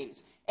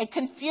industries, a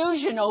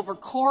confusion over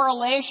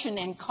correlation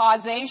and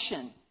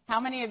causation. How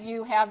many of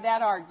you have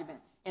that argument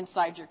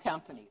inside your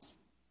companies?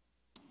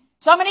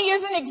 So I'm going to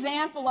use an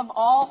example of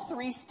all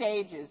three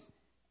stages: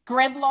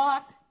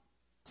 gridlock,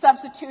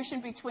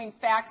 substitution between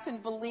facts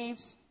and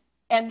beliefs,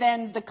 and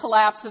then the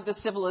collapse of the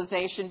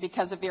civilization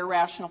because of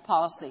irrational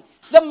policy.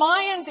 The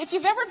Mayans, if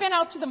you've ever been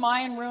out to the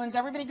Mayan ruins,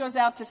 everybody goes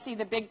out to see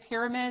the big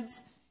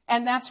pyramids,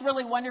 and that's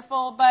really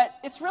wonderful, but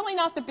it's really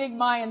not the big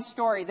Mayan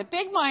story. The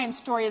big Mayan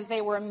story is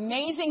they were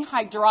amazing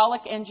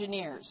hydraulic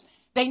engineers.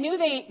 They knew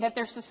that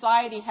their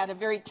society had a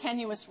very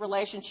tenuous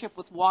relationship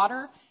with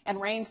water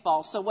and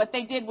rainfall. So what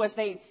they did was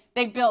they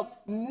built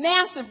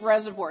massive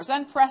reservoirs,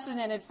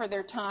 unprecedented for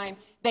their time.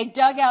 They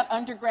dug out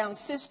underground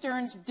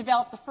cisterns,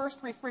 developed the first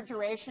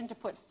refrigeration to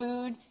put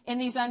food in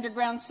these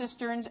underground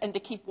cisterns and to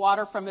keep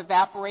water from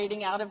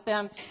evaporating out of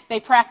them. They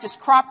practiced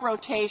crop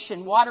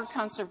rotation, water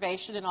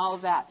conservation, and all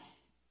of that.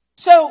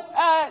 So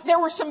there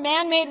were some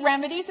man-made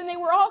remedies, and they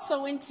were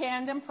also in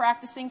tandem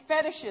practicing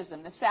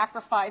fetishism, the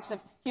sacrifice of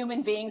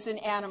human beings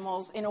and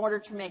animals in order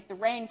to make the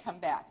rain come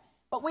back.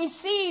 But we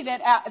see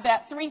that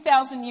that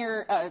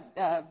 3,000-year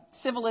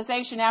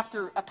civilization,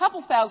 after a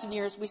couple thousand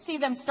years, we see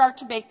them start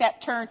to make that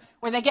turn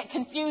where they get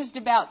confused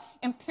about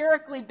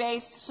empirically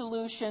based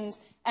solutions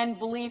and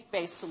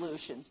belief-based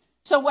solutions.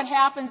 So what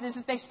happens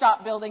is they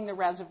stop building the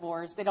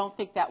reservoirs. They don't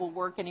think that will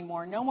work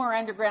anymore. No more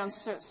underground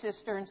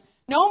cisterns.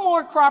 No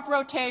more crop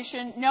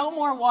rotation, no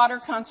more water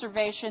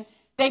conservation.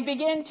 They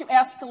begin to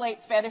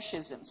escalate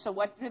fetishism. So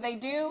what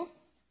do?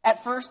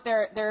 At first,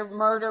 they're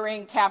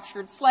murdering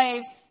captured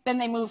slaves. Then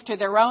they move to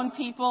their own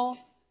people.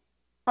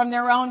 From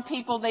their own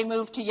people, they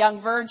move to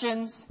young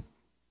virgins.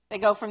 They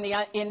go from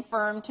the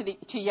infirm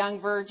to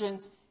young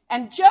virgins.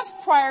 And just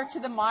prior to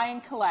the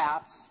Mayan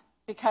collapse,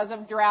 because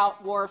of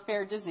drought,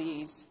 warfare,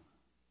 disease,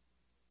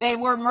 they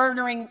were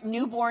murdering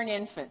newborn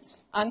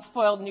infants,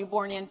 unspoiled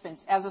newborn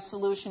infants, as a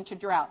solution to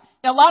drought.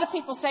 Now, a lot of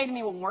people say to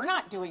me, well, we're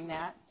not doing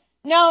that.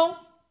 No.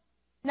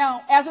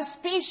 As a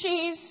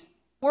species,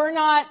 we're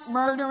not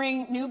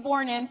murdering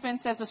newborn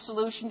infants as a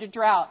solution to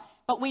drought.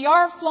 But we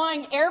are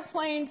flying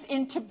airplanes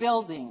into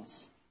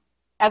buildings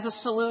as a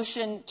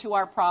solution to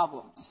our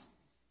problems.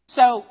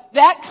 So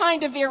that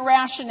kind of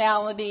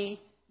irrationality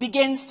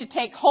begins to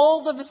take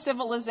hold of a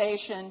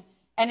civilization,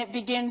 and it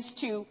begins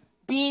to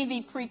be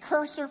the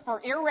precursor for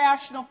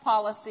irrational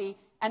policy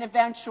and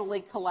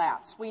eventually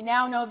collapse. We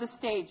now know the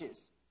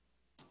stages.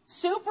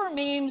 Super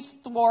memes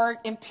thwart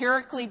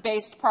empirically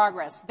based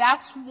progress.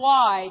 That's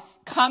why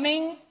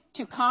coming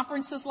to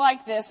conferences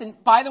like this,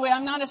 and by the way,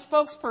 I'm not a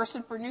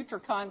spokesperson for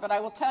NutriCon, but I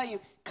will tell you,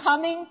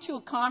 coming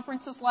to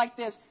conferences like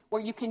this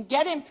where you can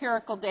get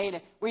empirical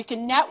data, where you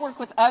can network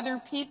with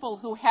other people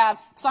who have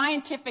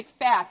scientific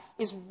fact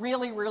is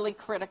really, really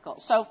critical.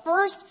 So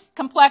first,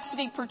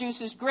 complexity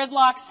produces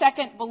gridlock.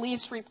 Second,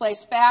 beliefs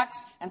replace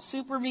facts, and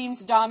super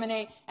memes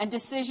dominate, and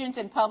decisions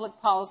in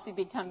public policy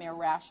become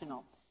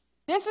irrational.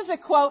 This is a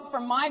quote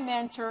from my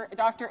mentor,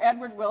 Dr.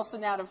 Edward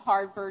Wilson out of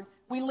Harvard.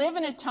 We live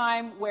in a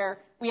time where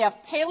we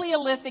have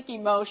Paleolithic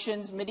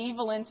emotions,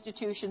 medieval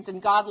institutions,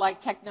 and godlike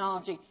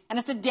technology, and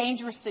it's a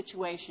dangerous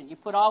situation. You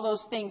put all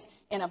those things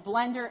in a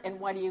blender,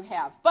 and what do you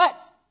have? But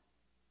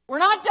we're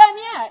not done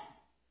yet.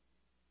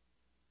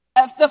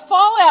 The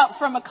fallout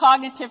from a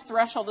cognitive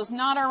threshold is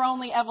not our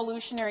only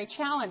evolutionary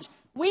challenge.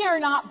 We are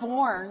not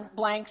born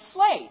blank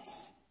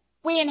slates.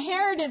 We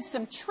inherited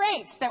some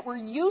traits that were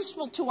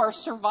useful to our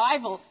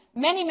survival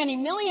many, many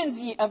millions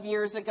of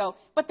years ago,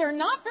 but they're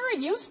not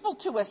very useful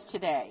to us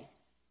today.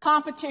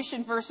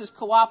 Competition versus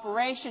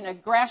cooperation,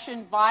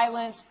 aggression,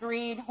 violence,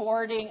 greed,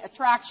 hoarding,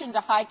 attraction to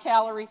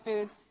high-calorie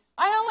foods.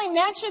 I only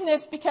mention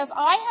this because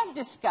I have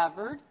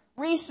discovered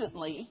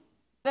recently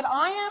that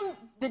I am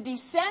the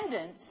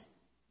descendant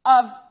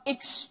of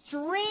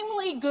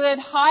extremely good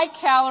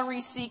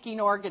high-calorie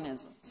seeking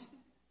organisms.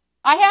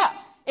 I have.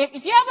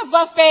 If you have a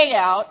buffet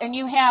out and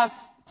you have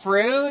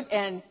fruit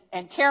and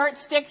carrot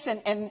sticks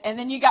and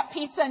then you got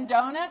pizza and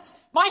donuts,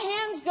 my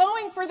hand's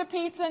going for the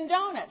pizza and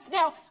donuts.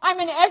 Now, I'm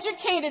an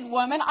educated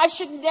woman. I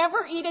should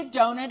never eat a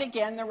donut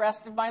again the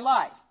rest of my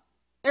life.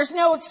 There's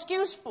no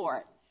excuse for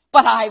it.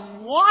 But I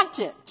want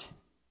it.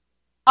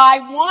 I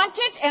want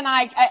it, and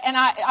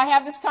I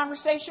have this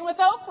conversation with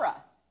Oprah.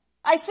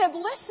 I said,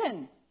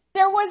 listen,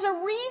 there was a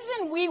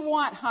reason we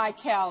want high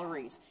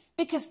calories,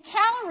 because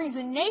calories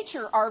in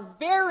nature are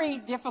very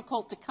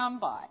difficult to come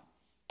by.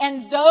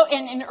 And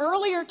in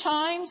earlier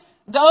times,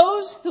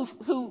 those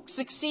who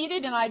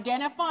succeeded in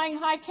identifying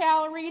high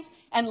calories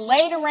and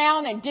laid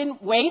around and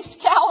didn't waste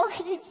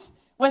calories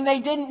when they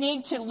didn't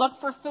need to look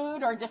for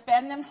food or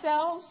defend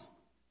themselves,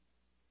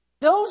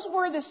 those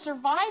were the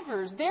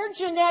survivors. Their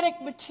genetic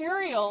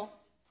material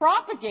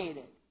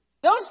propagated.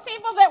 Those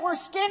people that were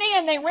skinny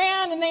and they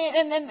ran and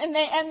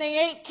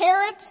they ate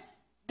carrots,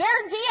 their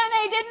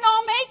DNA didn't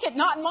all make it.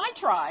 Not in my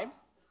tribe.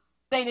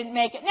 They didn't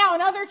make it. Now, in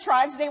other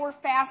tribes, they were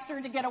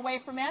faster to get away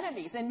from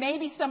enemies, and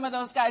maybe some of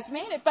those guys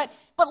made it. But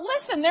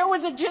listen, there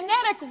was a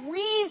genetic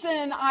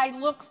reason I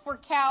look for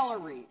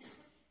calories.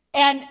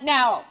 And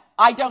now,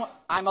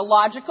 I'm a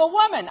logical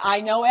woman.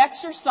 I know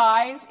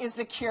exercise is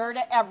the cure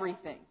to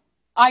everything.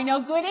 I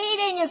know good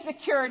eating is the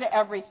cure to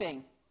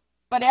everything.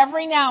 But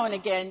every now and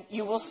again,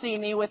 you will see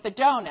me with a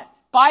donut.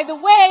 By the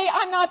way,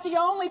 I'm not the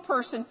only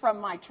person from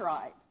my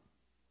tribe.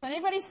 Does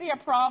anybody see a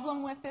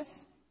problem with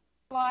this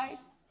slide?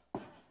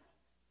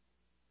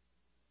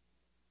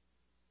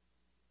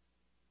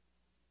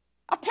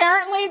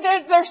 Apparently,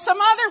 there's some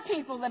other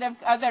people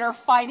that are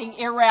fighting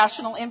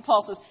irrational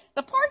impulses.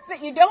 The part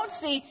that you don't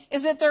see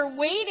is that they're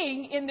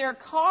waiting in their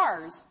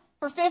cars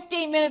for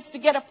 15 minutes to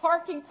get a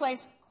parking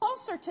place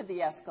closer to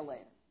the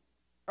escalator.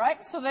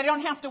 right? So they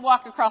don't have to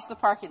walk across the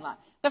parking lot.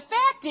 The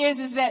fact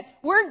is that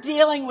we're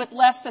dealing with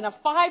less than a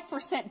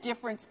 5%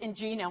 difference in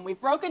genome.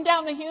 We've broken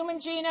down the human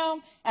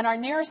genome, and our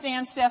nearest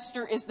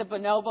ancestor is the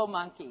bonobo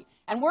monkey.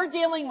 And we're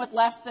dealing with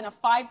less than a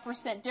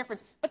 5%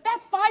 difference. But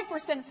that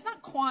 5%, it's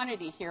not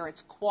quantity here,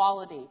 it's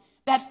quality.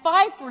 That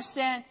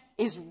 5%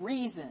 is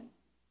reason.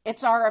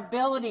 It's our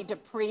ability to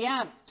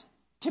preempt,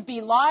 to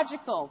be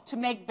logical, to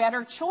make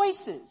better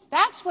choices.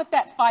 That's what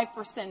that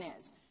 5%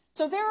 is.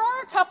 So there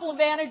are a couple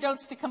of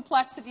antidotes to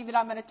complexity that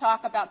I'm going to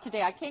talk about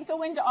today. I can't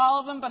go into all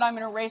of them, but I'm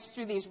going to race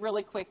through these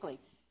really quickly.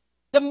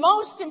 The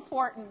most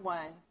important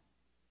one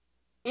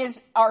is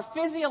our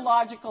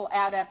physiological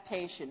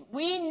adaptation.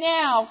 We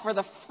now, for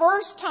the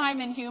first time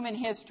in human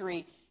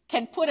history,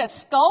 can put a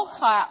skull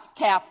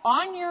cap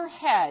on your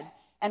head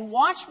and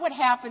watch what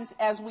happens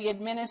as we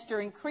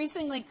administer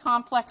increasingly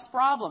complex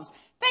problems.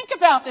 Think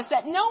about this.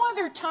 At no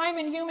other time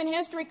in human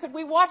history could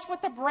we watch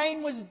what the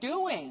brain was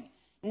doing.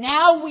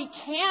 Now we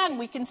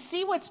can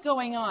see what's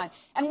going on.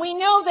 And we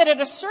know that at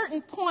a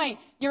certain point,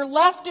 your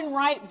left and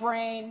right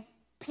brain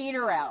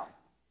peter out.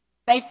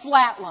 They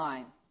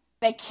flatline.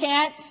 They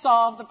can't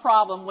solve the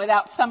problem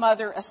without some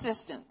other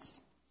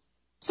assistance.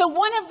 So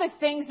one of the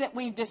things that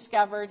we've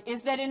discovered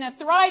is that in a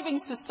thriving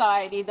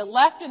society, the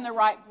left and the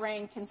right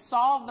brain can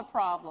solve the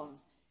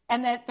problems,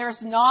 and that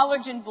there's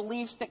knowledge and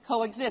beliefs that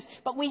coexist.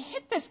 But we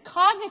hit this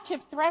cognitive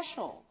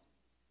threshold.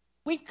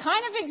 We've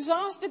kind of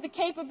exhausted the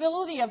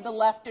capability of the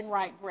left and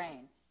right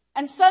brain.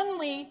 And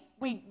suddenly,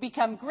 we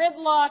become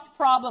gridlocked,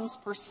 problems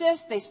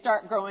persist, they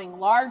start growing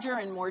larger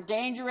and more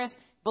dangerous,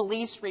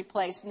 beliefs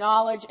replace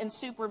knowledge, and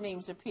super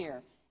memes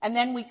appear. And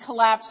then we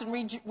collapse and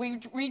we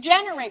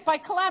regenerate. By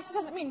collapse, it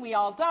doesn't mean we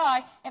all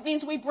die. It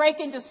means we break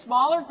into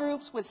smaller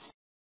groups with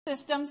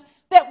systems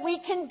that we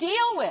can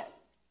deal with,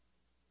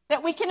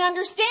 that we can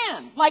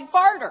understand, like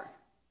barter.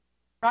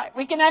 Right?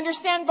 We can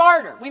understand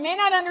barter. We may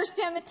not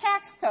understand the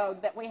tax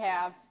code that we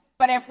have,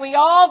 but if we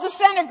all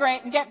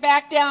disintegrate and get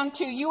back down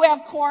to you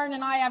have corn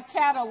and I have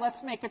cattle,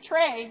 let's make a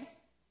trade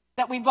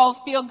that we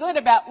both feel good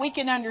about, we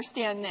can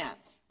understand that.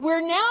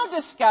 We're now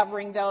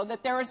discovering, though,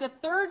 that there is a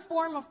third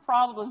form of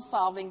problem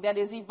solving that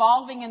is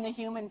evolving in the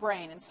human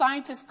brain, and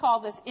scientists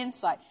call this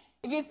insight.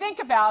 If you think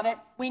about it,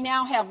 we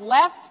now have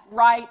left,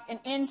 right, and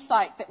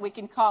insight that we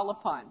can call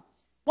upon.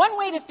 One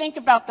way to think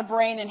about the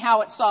brain and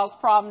how it solves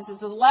problems is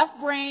the left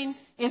brain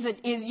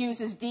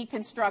uses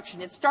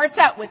deconstruction. It starts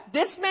out with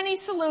this many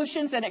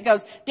solutions, and it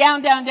goes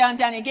down, down, down,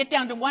 down. You get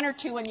down to one or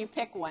two, and you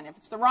pick one. If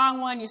it's the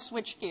wrong one, you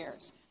switch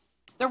gears.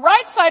 The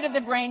right side of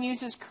the brain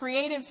uses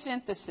creative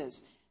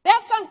synthesis.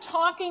 That's I'm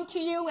talking to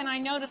you, and I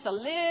notice a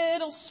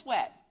little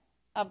sweat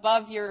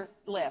above your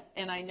lip,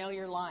 and I know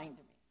you're lying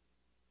to me.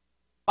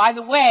 By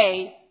the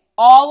way,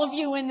 all of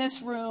you in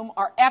this room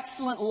are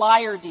excellent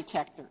liar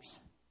detectors,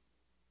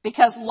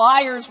 because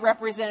liars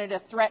represented a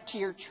threat to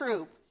your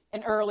truth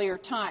in earlier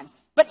times.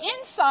 But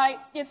insight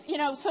is,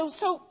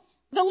 so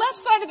the left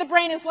side of the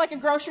brain is like a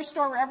grocery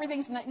store where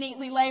everything's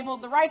neatly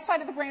labeled. The right side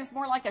of the brain is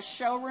more like a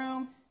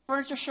showroom,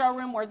 furniture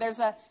showroom, where there's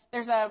a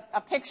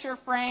picture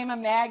frame, a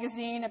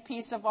magazine, a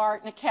piece of art,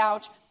 and a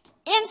couch.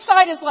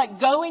 Insight is like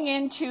going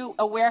into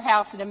a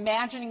warehouse and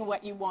imagining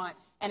what you want,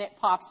 and it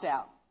pops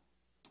out.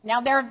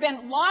 Now, there have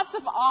been lots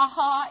of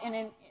aha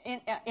and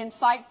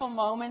insightful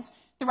moments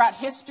throughout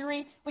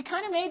history. We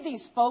kind of made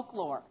these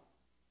folklore.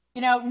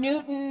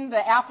 Newton,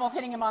 the apple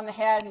hitting him on the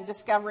head and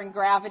discovering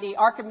gravity.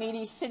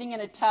 Archimedes sitting in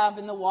a tub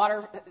and the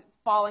water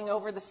falling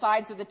over the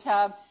sides of the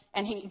tub,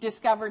 and he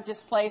discovered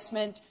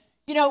displacement.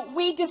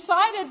 We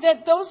decided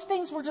that those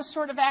things were just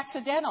sort of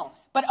accidental.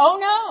 But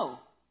oh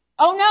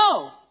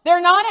no,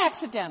 they're not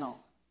accidental.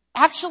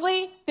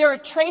 Actually, they're a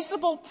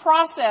traceable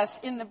process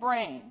in the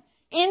brain.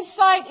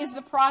 Insight is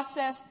the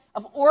process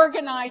of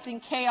organizing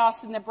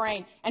chaos in the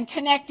brain and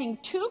connecting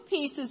two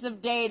pieces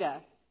of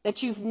data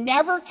that you've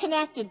never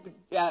connected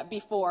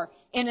before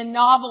in a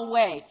novel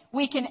way.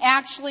 We can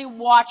actually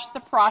watch the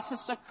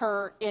process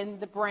occur in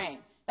the brain.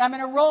 Now, I'm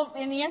going to roll,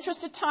 in the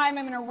interest of time,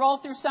 I'm going to roll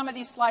through some of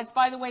these slides.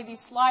 By the way, these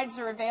slides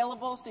are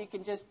available, so you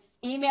can just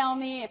email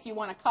me if you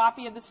want a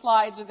copy of the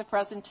slides or the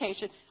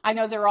presentation. I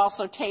know they're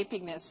also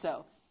taping this,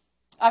 so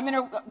I'm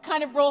going to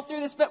kind of roll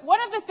through this. But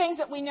one of the things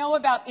that we know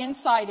about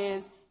insight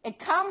is it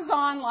comes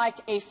on like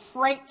a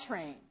freight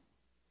train.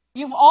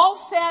 You've all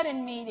sat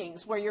in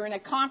meetings where you're in a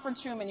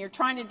conference room and you're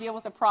trying to deal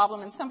with a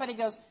problem, and somebody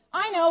goes,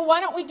 I know, why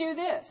don't we do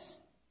this?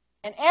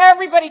 And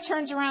everybody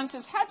turns around and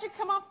says, how'd you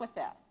come up with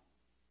that?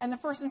 And the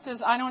person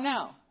says, I don't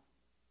know.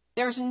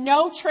 There's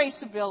no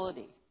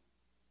traceability.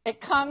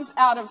 It comes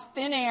out of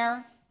thin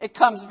air. It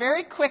comes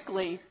very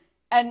quickly,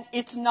 and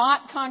it's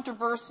not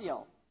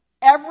controversial.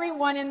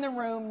 Everyone in the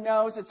room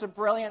knows it's a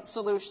brilliant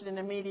solution and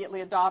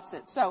immediately adopts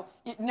it. So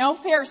no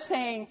fair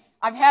saying,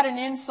 I've had an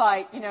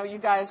insight, you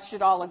guys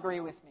should all agree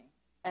with me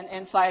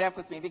and side up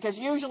with me, because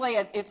usually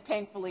it's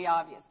painfully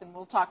obvious, and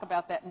we'll talk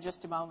about that in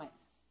just a moment.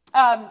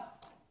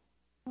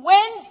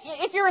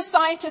 If you're a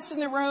scientist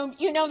in the room,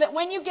 you know that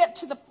when you get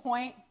to the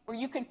point where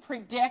you can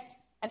predict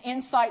an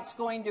insight's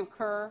going to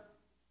occur,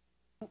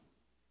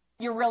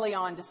 you're really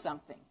on to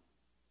something.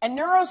 And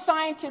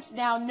neuroscientists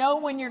now know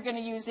when you're going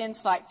to use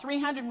insight,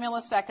 300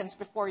 milliseconds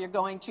before you're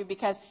going to,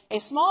 because a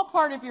small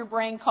part of your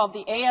brain called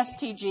the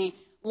ASTG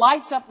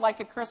lights up like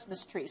a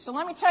Christmas tree. So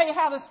let me tell you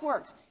how this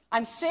works.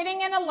 I'm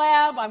sitting in a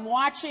lab, I'm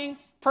watching,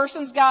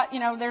 person's got,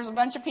 there's a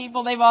bunch of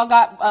people, they've all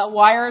got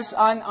wires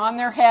on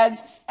their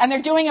heads, and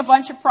they're doing a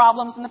bunch of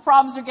problems, and the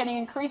problems are getting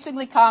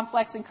increasingly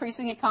complex.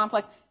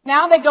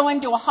 Now they go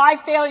into a high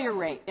failure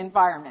rate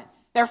environment.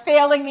 They're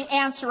failing the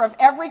answer of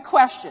every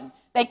question.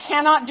 They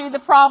cannot do the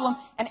problem,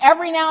 and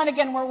every now and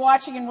again we're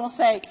watching and we'll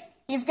say,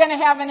 he's going to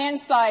have an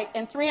insight,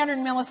 and 300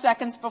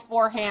 milliseconds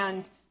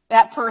beforehand,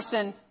 that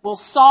person will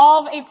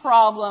solve a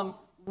problem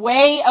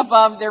way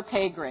above their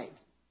pay grade.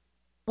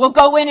 We'll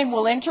go in and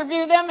we'll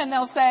interview them, and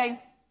they'll say,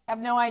 I have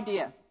no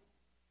idea.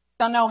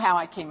 Don't know how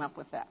I came up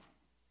with that.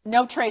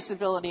 No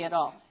traceability at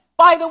all.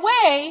 By the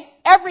way,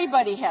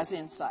 everybody has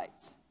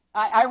insights.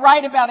 I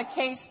write about a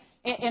case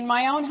in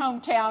my own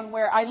hometown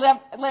where I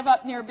live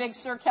up near Big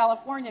Sur,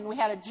 California, and we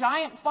had a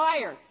giant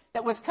fire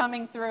that was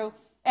coming through.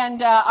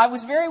 And I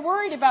was very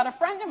worried about a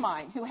friend of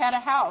mine who had a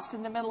house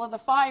in the middle of the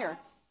fire.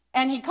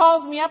 And he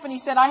calls me up and he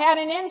said, I had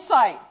an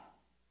insight.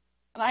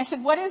 And I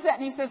said, what is that?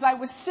 And he says, I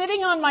was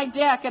sitting on my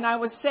deck and I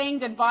was saying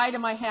goodbye to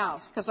my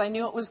house because I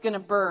knew it was going to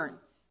burn.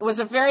 It was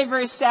a very,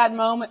 very sad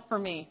moment for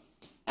me.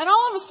 And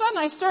all of a sudden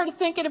I started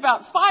thinking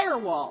about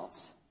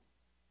firewalls.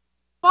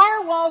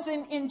 Firewalls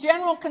in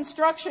general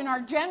construction are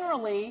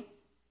generally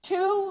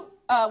two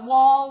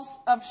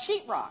walls of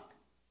sheetrock.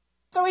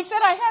 So he said,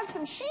 I had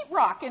some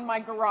sheetrock in my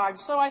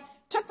garage. So I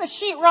took the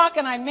sheetrock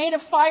and I made a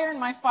fire in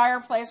my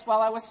fireplace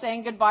while I was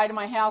saying goodbye to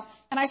my house.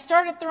 And I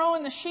started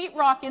throwing the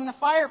sheetrock in the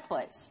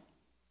fireplace.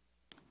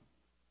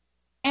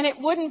 And it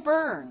wouldn't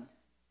burn.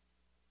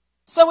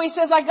 So he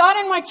says, I got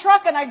in my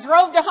truck and I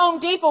drove to Home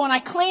Depot and I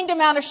cleaned them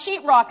out of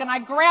sheetrock. And I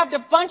grabbed a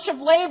bunch of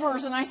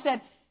laborers and I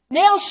said,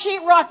 nail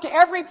sheetrock to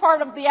every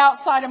part of the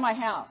outside of my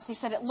house. He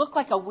said, it looked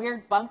like a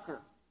weird bunker.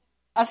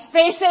 A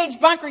space-age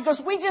bunker. He goes,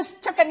 we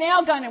just took a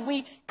nail gun and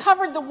we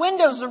covered the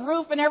windows, the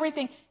roof, and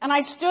everything. And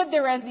I stood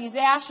there as these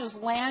ashes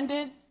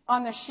landed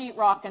on the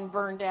sheetrock and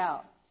burned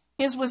out.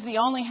 His was the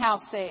only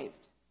house saved.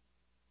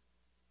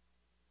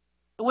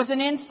 It was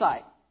an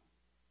insight.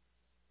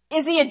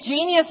 Is he a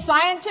genius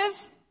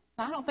scientist?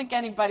 I don't think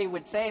anybody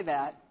would say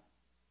that.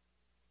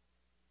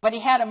 But he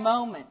had a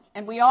moment,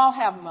 and we all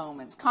have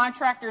moments.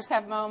 Contractors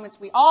have moments.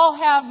 We all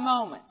have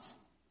moments.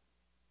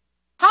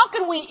 How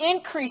can we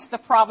increase the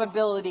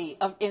probability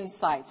of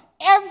insights?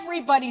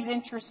 Everybody's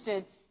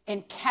interested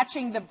in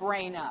catching the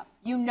brain up.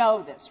 You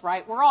know this,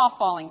 right? We're all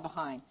falling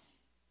behind.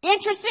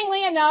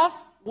 Interestingly enough,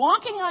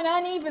 walking on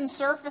uneven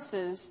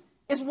surfaces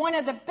is one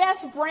of the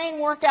best brain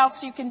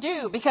workouts you can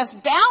do because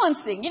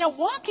balancing,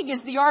 walking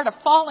is the art of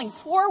falling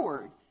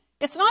forward.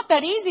 It's not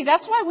that easy.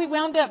 That's why we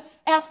wound up,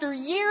 after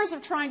years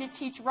of trying to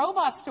teach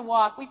robots to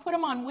walk, we put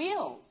them on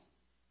wheels.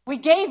 We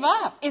gave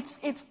up. It's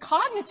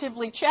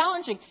cognitively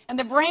challenging, and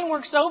the brain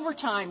works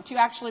overtime to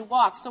actually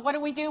walk. So what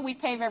do? We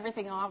pave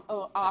everything off,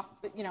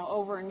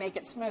 over and make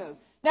it smooth.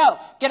 No,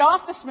 get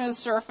off the smooth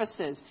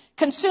surfaces.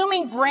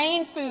 Consuming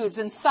brain foods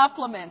and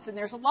supplements, and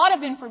there's a lot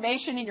of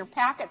information in your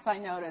packets, I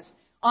noticed,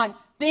 on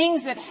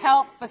things that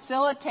help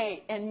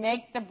facilitate and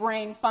make the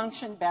brain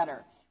function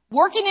better.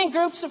 Working in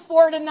groups of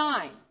 4 to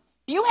 9.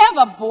 If you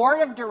have a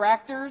board of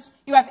directors,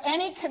 you have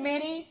any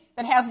committee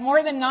that has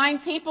more than 9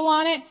 people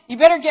on it, you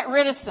better get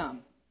rid of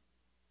some.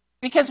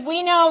 Because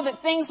we know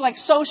that things like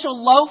social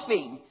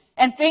loafing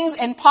and things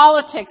in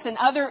politics and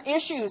other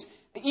issues,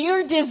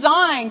 you're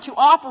designed to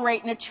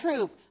operate in a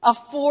troop of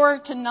 4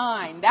 to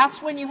 9.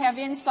 That's when you have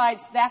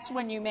insights. That's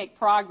when you make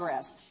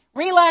progress.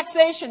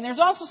 Relaxation. There's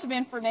also some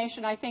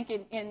information, I think,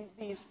 in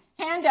these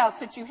handouts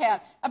that you have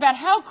about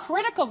how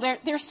critical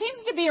there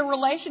seems to be a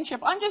relationship.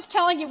 I'm just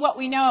telling you what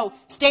we know,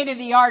 state of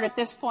the art at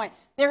this point.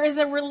 There is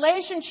a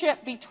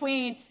relationship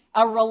between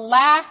a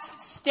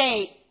relaxed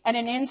state and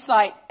an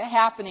insight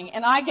happening.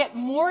 And I get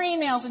more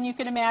emails than you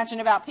can imagine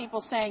about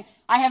people saying,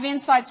 I have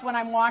insights when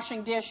I'm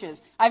washing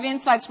dishes. I have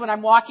insights when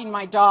I'm walking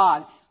my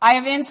dog. I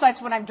have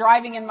insights when I'm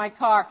driving in my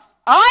car.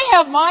 I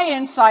have my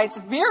insights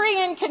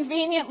very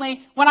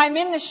inconveniently when I'm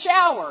in the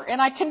shower.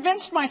 And I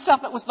convinced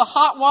myself it was the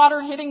hot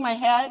water hitting my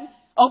head,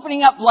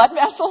 opening up blood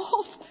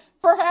vessels,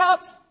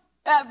 perhaps.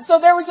 So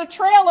there was a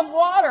trail of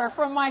water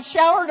from my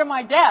shower to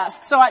my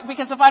desk.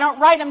 Because if I don't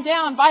write them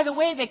down, by the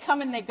way, they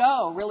come and they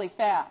go really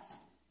fast.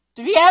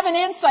 So if you have an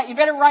insight, you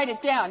better write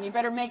it down. You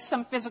better make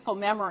some physical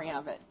memory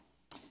of it.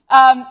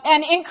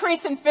 And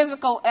increase in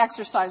physical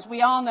exercise.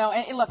 We all know,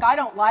 and look, I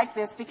don't like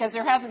this because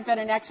there hasn't been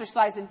an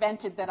exercise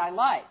invented that I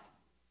like.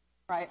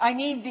 Right? I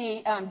need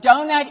the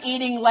donut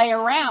eating lay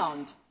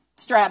around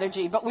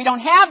strategy, but we don't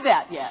have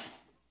that yet.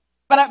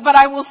 But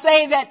I will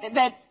say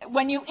that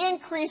when you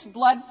increase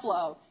blood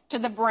flow to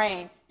the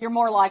brain, you're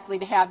more likely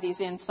to have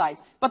these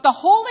insights. But the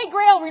Holy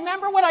Grail,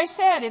 remember what I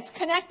said, it's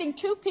connecting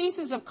 2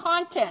 pieces of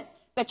content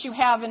that you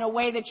have in a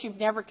way that you've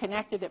never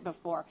connected it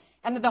before.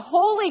 And the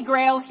Holy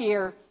Grail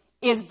here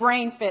is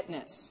brain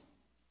fitness.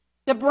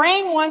 The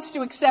brain wants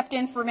to accept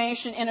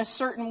information in a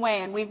certain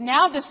way, and we've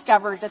now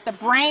discovered that the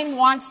brain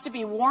wants to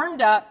be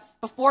warmed up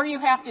before you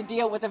have to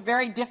deal with a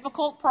very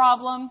difficult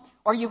problem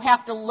or you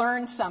have to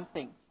learn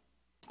something.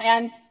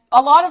 And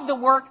a lot of the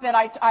work that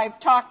I've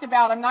talked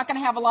about, I'm not going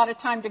to have a lot of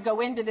time to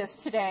go into this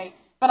today,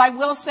 but I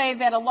will say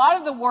that a lot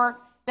of the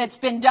work that's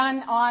been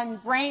done on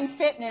brain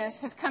fitness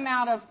has come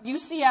out of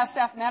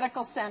UCSF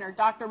Medical Center,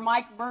 Dr.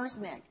 Mike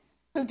Mersnick,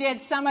 who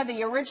did some of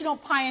the original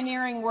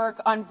pioneering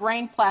work on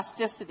brain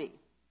plasticity.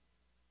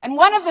 And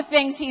one of the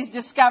things he's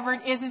discovered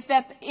is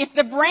that if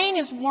the brain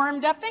is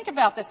warmed up, think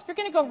about this. If you're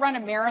going to go run a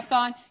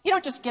marathon, you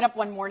don't just get up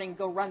one morning and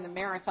go run the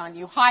marathon.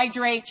 You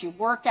hydrate, you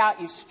work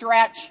out, you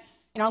stretch.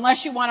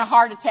 Unless you want a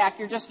heart attack,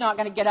 you're just not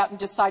going to get up and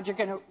decide you're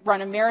going to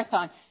run a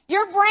marathon.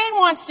 Your brain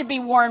wants to be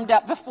warmed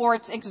up before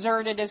it's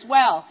exerted as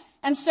well.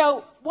 And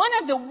so one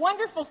of the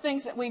wonderful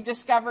things that we've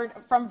discovered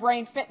from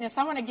brain fitness,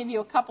 I want to give you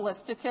a couple of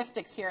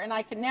statistics here, and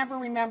I can never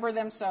remember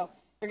them, so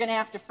you're going to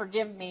have to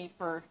forgive me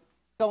for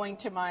going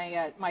to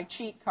my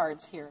cheat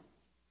cards here.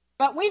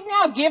 But we've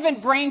now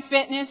given brain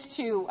fitness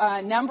to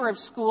a number of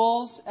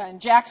schools in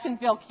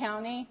Jacksonville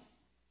County.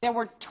 There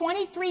were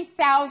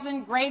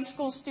 23,000 grade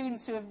school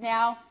students who have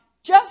now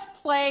just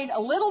played a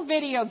little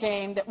video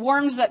game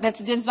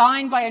that's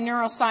designed by a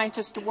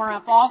neuroscientist to warm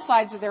up all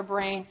sides of their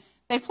brain.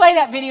 They play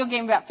that video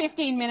game about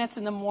 15 minutes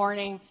in the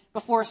morning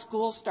before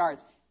school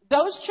starts.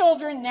 Those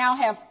children now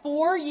have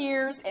 4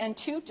 years and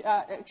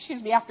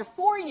after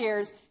 4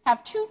 years,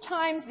 have 2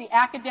 times the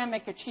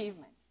academic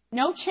achievement.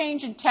 No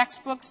change in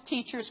textbooks,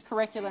 teachers,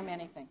 curriculum,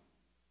 anything.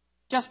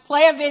 Just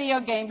play a video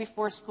game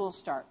before school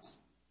starts.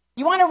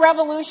 You want a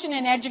revolution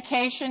in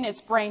education?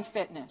 It's brain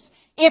fitness.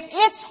 If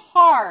it's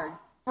hard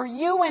for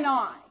you and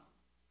I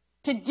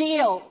to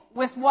deal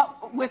with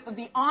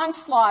the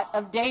onslaught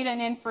of data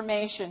and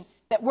information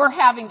that we're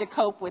having to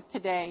cope with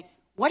today,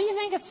 what do you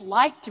think it's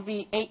like to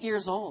be 8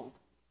 years old?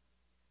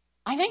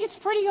 I think it's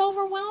pretty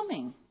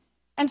overwhelming.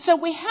 And so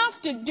we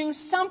have to do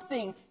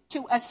something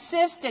to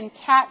assist and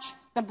catch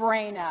the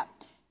brain up.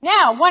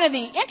 Now, one of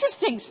the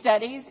interesting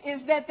studies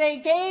is that they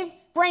gave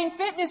brain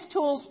fitness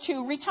tools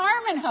to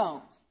retirement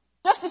homes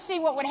just to see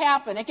what would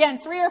happen. Again,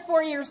 3 or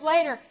 4 years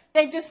later,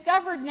 they've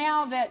discovered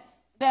now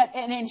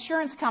and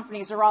insurance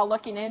companies are all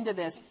looking into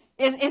this,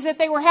 is that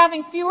they were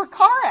having fewer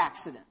car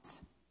accidents.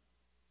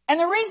 And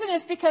the reason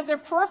is because their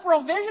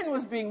peripheral vision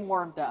was being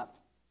warmed up.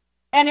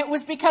 And it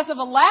was because of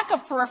a lack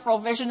of peripheral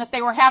vision that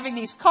they were having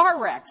these car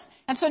wrecks.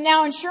 And so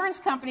now insurance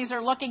companies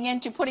are looking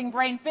into putting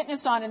brain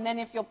fitness on, and then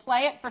if you'll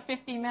play it for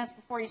 15 minutes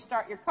before you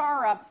start your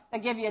car up,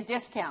 they'll give you a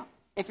discount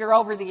if you're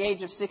over the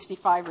age of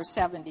 65 or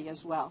 70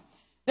 as well.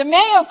 The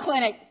Mayo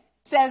Clinic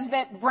says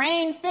that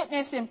brain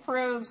fitness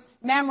improves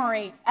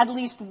memory at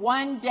least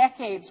 1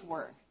 decade's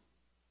worth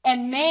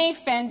and may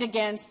fend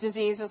against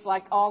diseases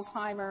like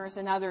Alzheimer's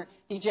and other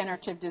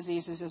degenerative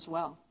diseases as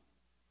well.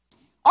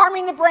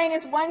 Arming the brain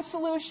is one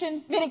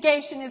solution,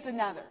 mitigation is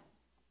another.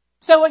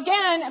 So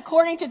again,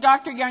 according to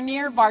Dr.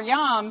 Yanir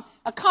Baryam,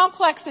 a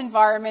complex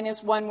environment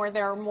is one where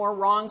there are more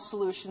wrong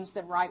solutions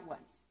than right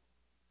ones.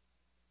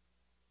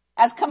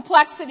 As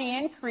complexity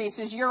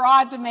increases, your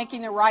odds of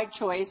making the right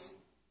choice,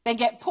 they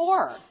get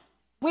poorer.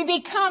 We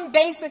become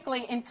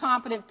basically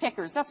incompetent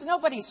pickers. That's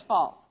nobody's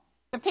fault.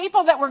 The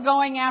people that were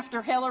going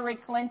after Hillary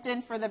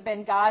Clinton for the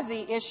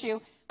Benghazi issue,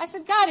 I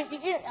said, God,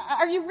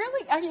 are you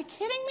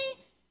kidding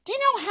me? Do you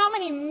know how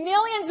many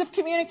millions of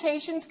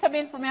communications come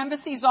in from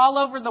embassies all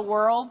over the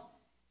world?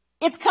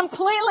 It's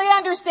completely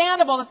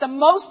understandable that the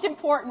most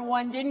important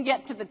one didn't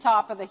get to the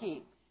top of the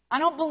heap. I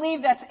don't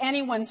believe that's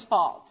anyone's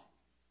fault.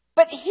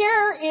 But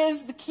here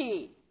is the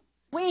key.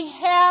 We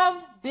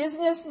have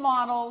business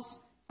models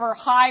for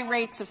high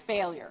rates of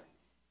failure.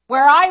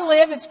 Where I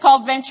live, it's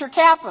called venture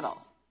capital.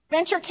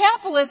 Venture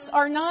capitalists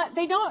are not,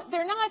 they're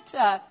not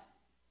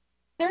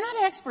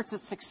experts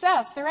at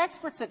success, they're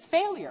experts at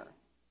failure.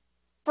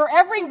 For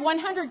every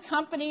 100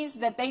 companies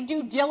that they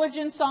do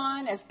diligence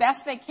on as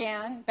best they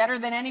can, better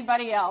than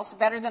anybody else,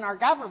 better than our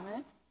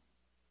government,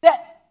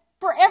 that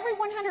for every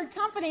 100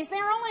 companies,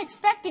 they're only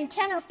expecting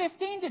 10 or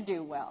 15 to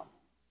do well.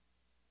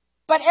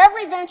 But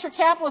every venture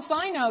capitalist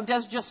I know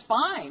does just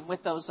fine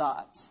with those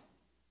odds.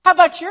 How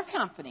about your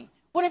company?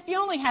 What if you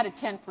only had a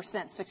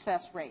 10%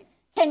 success rate?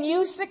 Can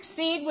you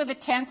succeed with a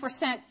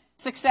 10%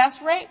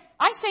 success rate?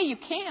 I say you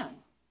can.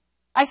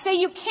 I say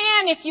you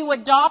can if you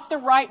adopt the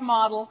right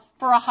model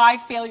for a high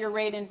failure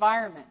rate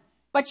environment.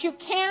 But you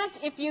can't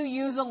if you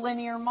use a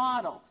linear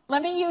model.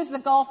 Let me use the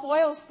Gulf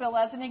oil spill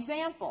as an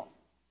example.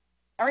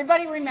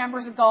 Everybody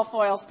remembers the Gulf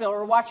oil spill.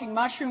 We're watching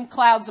mushroom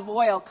clouds of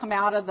oil come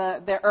out of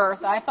the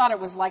earth. I thought it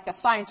was like a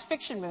science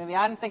fiction movie.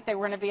 I didn't think they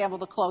were going to be able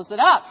to close it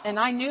up. And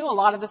I knew a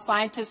lot of the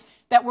scientists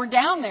that were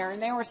down there,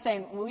 and they were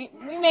saying, we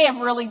may have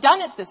really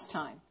done it this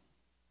time.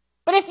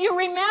 But if you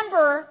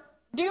remember,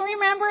 do you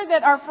remember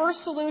that our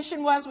first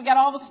solution was we got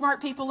all the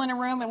smart people in a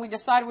room and we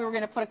decided we were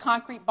going to put a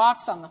concrete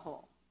box on the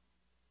hole?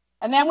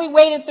 And then we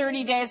waited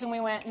 30 days and we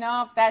went,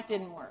 no, that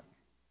didn't work.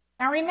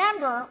 Now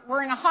remember,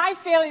 we're in a high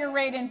failure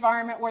rate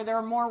environment where there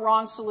are more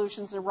wrong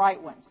solutions than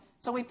right ones.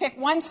 So we pick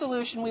one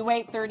solution, we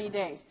wait 30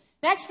 days.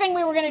 Next thing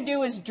we were going to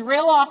do is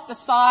drill off the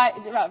side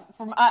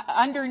from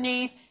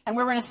underneath, and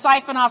we were going to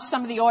siphon off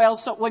some of the oil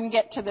so it wouldn't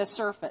get to the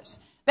surface.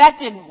 That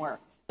didn't work.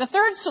 The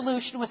third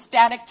solution was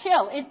static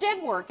kill. It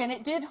did work, and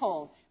it did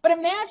hold. But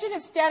imagine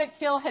if static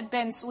kill had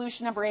been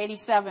solution number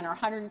 87 or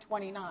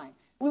 129.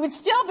 We would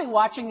still be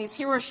watching these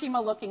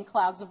Hiroshima-looking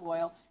clouds of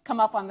oil come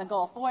up on the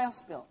Gulf oil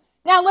spill.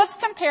 Now let's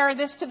compare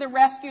this to the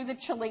rescue of the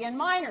Chilean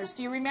miners.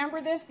 Do you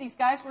remember this? These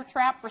guys were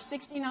trapped for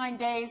 69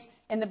 days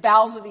in the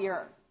bowels of the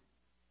earth.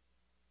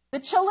 The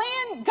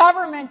Chilean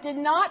government did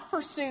not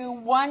pursue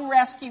one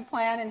rescue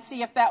plan and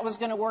see if that was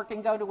going to work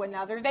and go to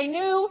another. They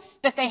knew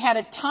that they had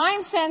a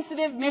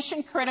time-sensitive,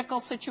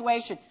 mission-critical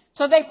situation.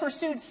 So they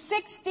pursued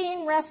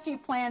 16 rescue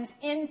plans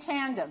in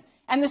tandem.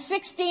 And the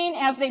 16,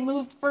 as they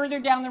moved further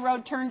down the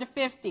road, turned to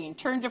 15,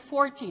 turned to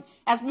 14,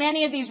 as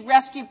many of these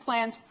rescue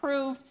plans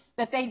proved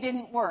that they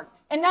didn't work.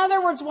 In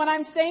other words, what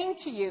I'm saying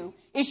to you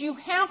is you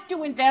have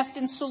to invest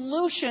in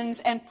solutions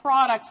and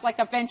products like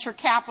a venture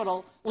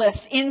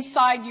capitalist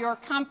inside your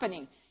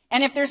company.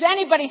 And if there's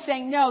anybody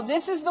saying, no,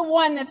 this is the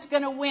one that's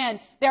going to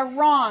win, they're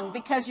wrong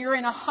because you're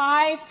in a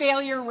high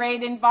failure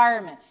rate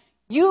environment.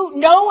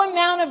 No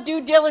amount of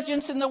due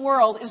diligence in the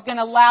world is going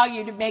to allow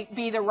you to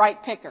be the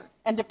right picker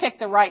and to pick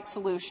the right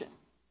solution.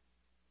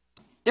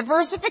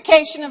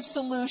 Diversification of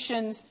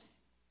solutions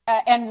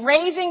and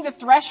raising the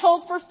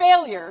threshold for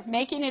failure,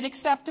 making it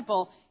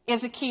acceptable,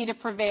 is a key to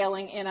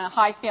prevailing in a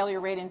high failure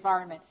rate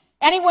environment.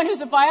 Anyone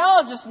who's a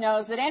biologist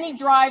knows that any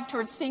drive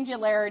toward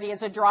singularity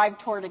is a drive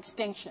toward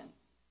extinction.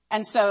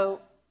 And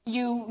so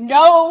you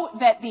know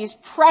that these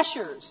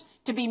pressures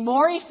to be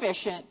more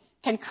efficient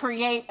can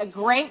create a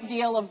great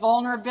deal of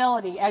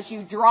vulnerability as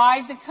you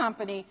drive the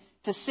company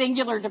to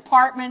singular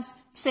departments,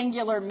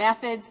 singular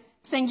methods,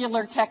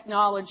 singular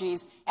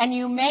technologies, and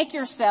you make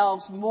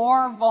yourselves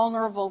more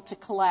vulnerable to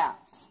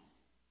collapse.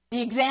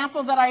 The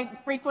example that I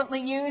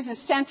frequently use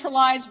is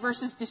centralized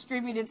versus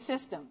distributed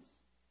systems.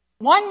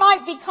 One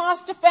might be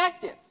cost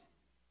effective,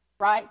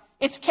 right?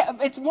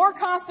 It's more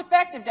cost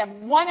effective to have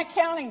one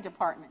accounting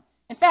department.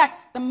 In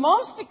fact, the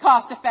most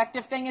cost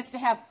effective thing is to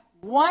have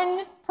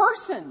one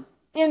person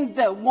in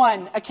the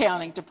one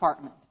accounting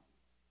department.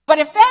 But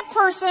if that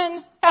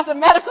person has a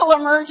medical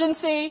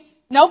emergency,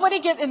 nobody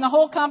in the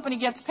whole company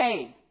gets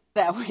paid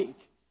that week.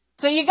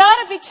 So you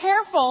got to be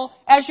careful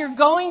as you're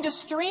going to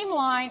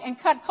streamline and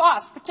cut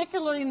costs,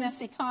 particularly in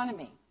this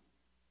economy.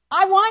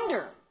 I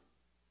wonder,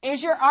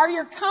 are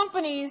your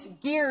companies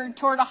geared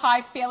toward a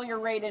high failure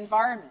rate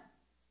environment?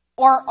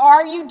 Or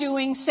are you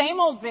doing same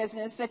old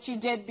business that you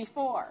did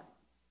before?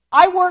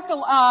 I work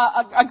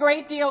a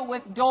great deal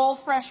with Dole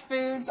Fresh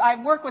Foods. I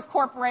work with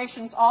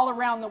corporations all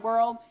around the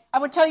world. I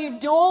would tell you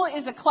Dole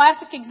is a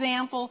classic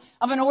example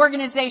of an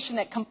organization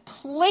that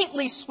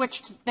completely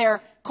switched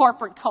their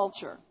corporate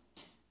culture.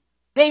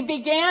 They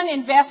began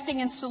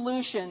investing in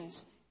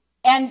solutions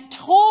and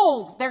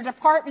told their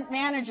department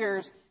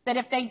managers that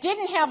if they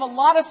didn't have a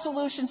lot of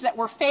solutions that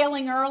were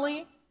failing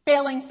early,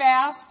 failing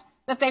fast,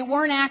 that they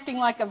weren't acting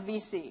like a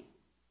VC.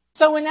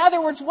 So in other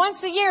words,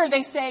 once a year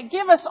they say,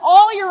 give us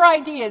all your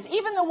ideas,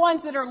 even the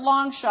ones that are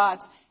long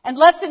shots, and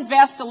let's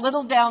invest a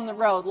little down the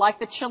road, like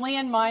the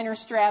Chilean miner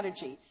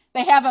strategy.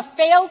 They have a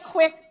fail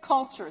quick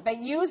culture. They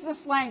use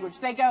this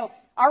language. They go,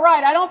 all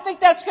right, I don't think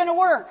that's going to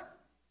work,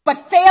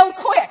 but fail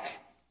quick.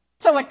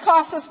 So it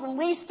costs us the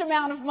least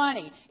amount of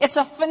money. It's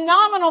a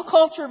phenomenal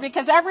culture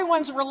because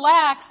everyone's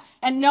relaxed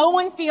and no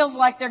one feels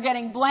like they're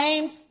getting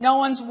blamed. No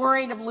one's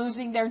worried of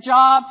losing their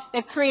job.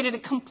 They've created a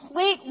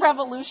complete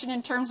revolution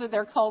in terms of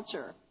their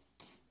culture.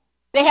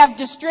 They have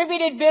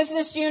distributed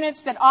business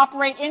units that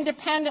operate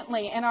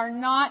independently and are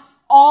not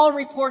all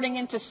reporting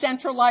into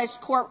centralized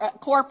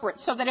corporate,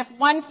 so that if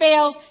one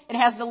fails,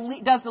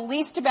 it does the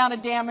least amount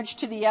of damage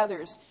to the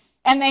others.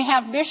 And they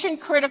have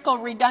mission-critical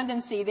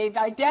redundancy. They've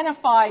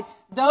identified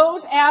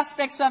those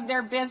aspects of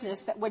their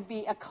business that would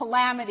be a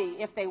calamity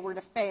if they were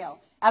to fail,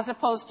 as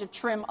opposed to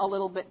trim a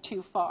little bit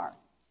too far.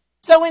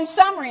 So in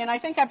summary, and I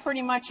think I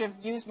pretty much have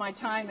used my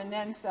time and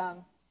then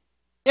some,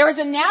 there is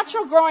a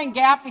natural growing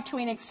gap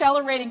between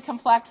accelerating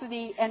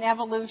complexity and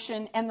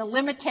evolution and the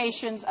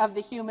limitations of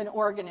the human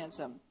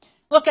organism.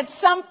 Look, at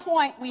some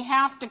point we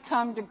have to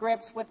come to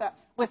grips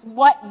with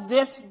what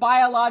this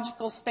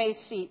biological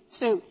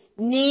spacesuit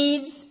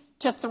needs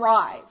to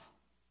thrive.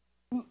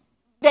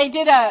 They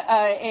did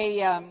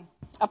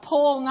a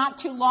poll not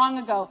too long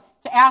ago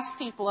to ask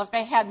people if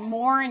they had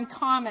more in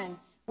common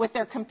with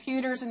their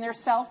computers and their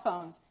cell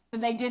phones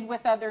than they did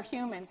with other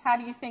humans. How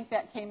do you think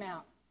that came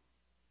out?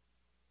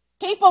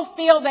 People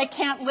feel they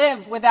can't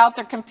live without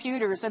their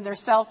computers and their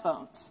cell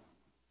phones,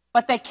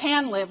 but they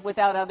can live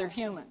without other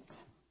humans.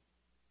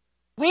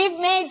 We've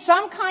made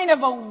some kind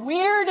of a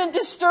weird and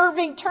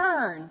disturbing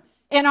turn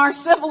in our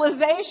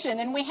civilization,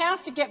 and we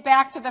have to get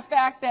back to the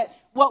fact that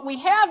what we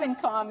have in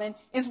common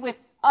is with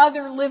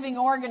other living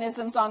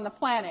organisms on the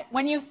planet.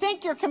 When you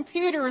think your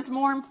computer is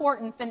more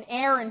important than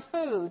air and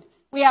food,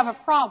 we have a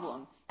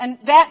problem. And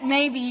that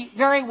may be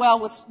very well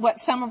what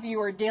some of you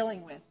are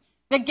dealing with.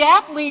 The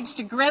gap leads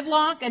to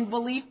gridlock and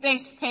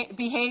belief-based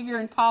behavior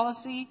and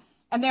policy.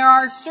 And there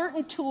are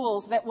certain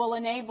tools that will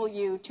enable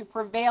you to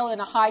prevail in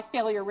a high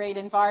failure rate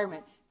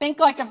environment. Think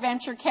like a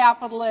venture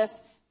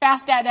capitalist,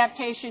 fast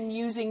adaptation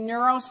using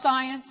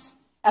neuroscience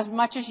as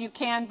much as you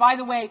can. By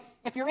the way,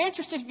 if you're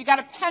interested, if you got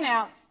a pen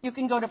out, you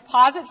can go to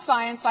Posit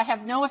Science. I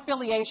have no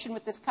affiliation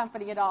with this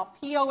company at all.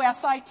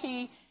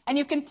 POSIT. And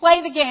you can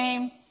play the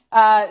games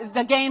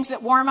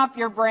that warm up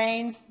your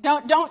brains.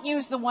 Don't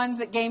use the ones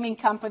that gaming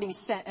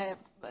companies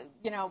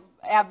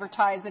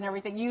advertise and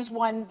everything. Use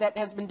one that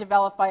has been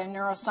developed by a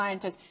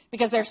neuroscientist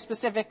because they're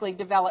specifically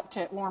developed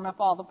to warm up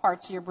all the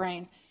parts of your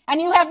brains. And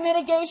you have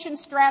mitigation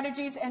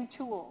strategies and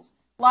tools,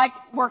 like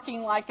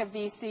working like a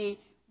VC,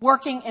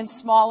 working in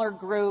smaller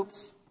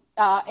groups,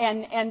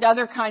 and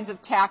other kinds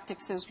of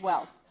tactics as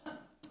well.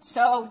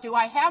 So, do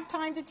I have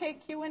time to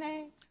take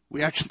Q&A?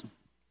 We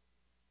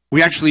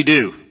actually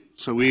do.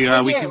 So we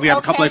have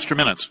a couple extra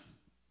minutes.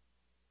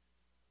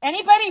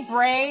 Anybody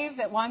brave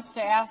that wants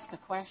to ask a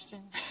question?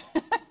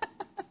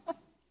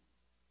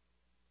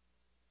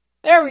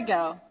 There we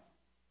go.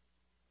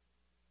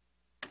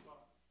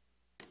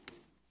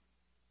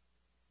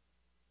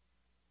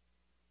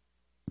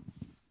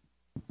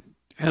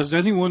 Has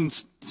anyone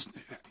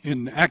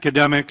in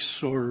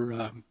academics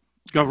or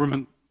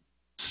government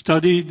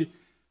studied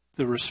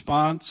the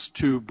response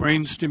to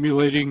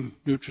brain-stimulating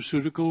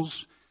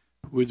nutraceuticals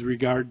with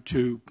regard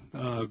to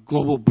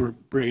global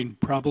brain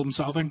problem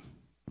solving?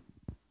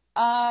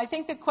 I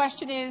think the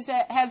question is,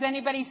 has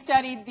anybody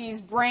studied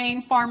these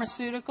brain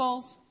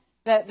pharmaceuticals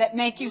that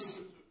make you...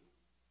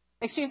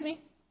 Excuse me?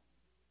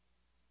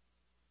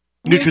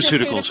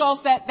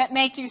 Nutraceuticals that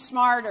make you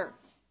smarter.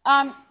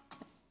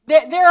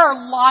 There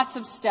are lots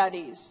of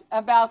studies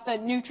about the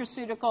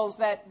nutraceuticals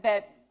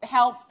that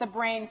help the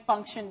brain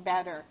function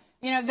better.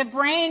 You know, the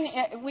brain,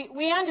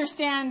 we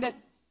understand that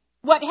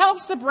what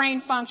helps the brain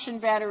function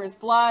better is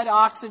blood,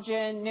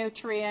 oxygen,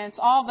 nutrients,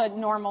 all the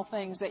normal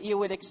things that you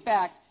would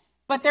expect.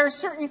 But there are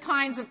certain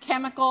kinds of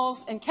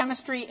chemicals and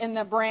chemistry in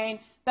the brain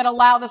that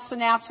allow the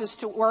synapses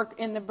to work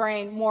in the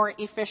brain more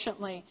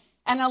efficiently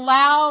and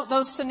allow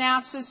those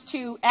synapses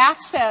to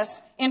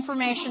access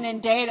information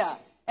and data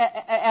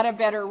at a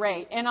better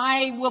rate. And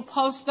I will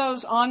post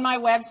those on my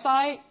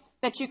website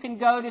that you can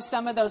go to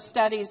some of those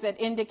studies that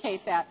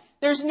indicate that.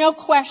 There's no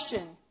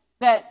question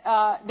that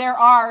there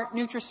are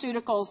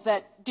nutraceuticals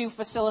that do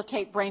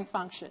facilitate brain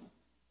function.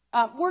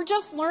 We're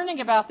just learning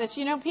about this.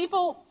 You know,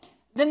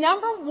 the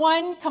number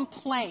one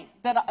complaint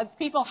that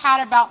people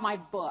had about my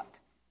book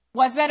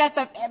was that at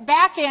the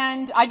back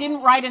end, I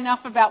didn't write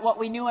enough about what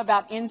we knew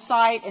about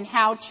insight and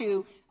how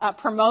to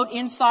promote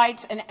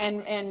insights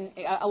and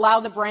allow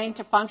the brain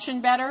to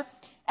function better.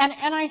 And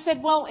I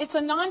said, well, it's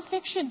a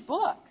nonfiction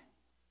book.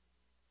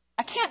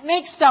 I can't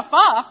make stuff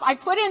up. I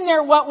put in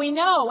there what we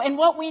know. And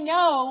what we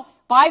know,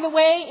 by the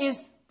way, is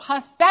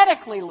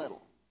pathetically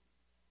little.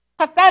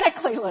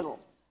 Pathetically little.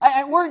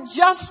 We're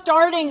just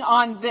starting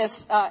on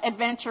this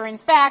adventure. In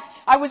fact,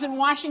 I was in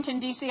Washington,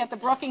 D.C. at the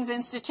Brookings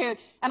Institute,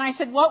 and I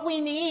said, what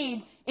we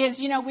need is,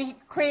 we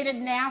created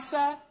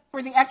NASA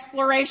for the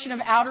exploration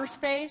of outer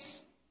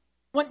space.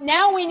 Well,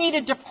 now we need a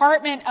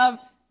department of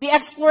the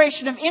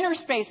exploration of inner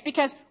space,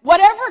 because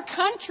whatever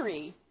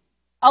country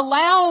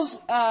allows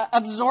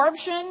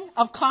absorption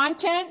of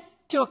content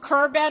to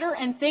occur better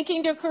and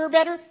thinking to occur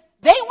better,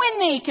 they win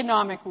the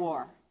economic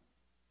war.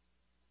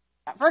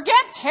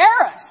 Forget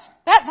tariffs.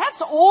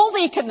 That's old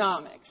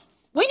economics.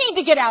 We need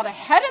to get out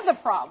ahead of the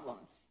problem.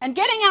 And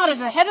getting out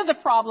ahead of the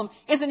problem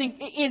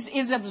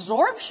is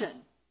absorption.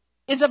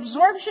 Is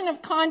absorption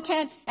of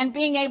content and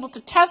being able to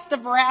test the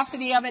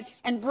veracity of it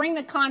and bring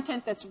the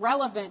content that's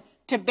relevant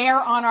to bear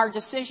on our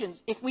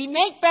decisions. If we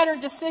make better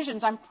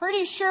decisions, I'm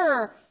pretty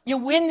sure you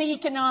win the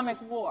economic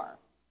war.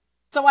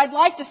 So I'd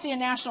like to see a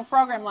national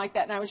program like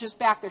that, and I was just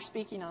back there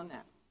speaking on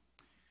that.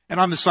 And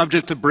on the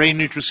subject of brain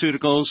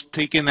nutraceuticals,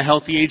 take in the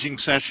Healthy Aging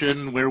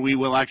session where we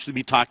will actually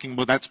be talking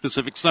about that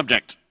specific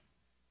subject.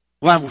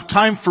 We'll have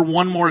time for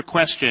one more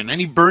question.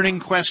 Any burning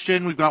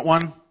question? We've got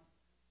one.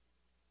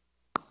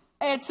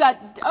 It's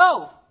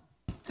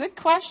good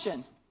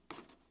question.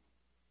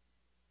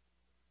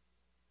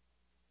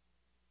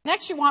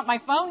 Next, you want my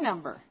phone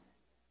number.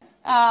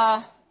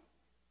 By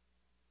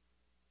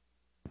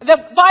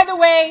the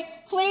way,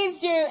 please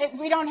do.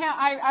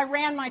 I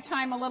ran my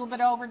time a little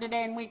bit over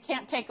today, and we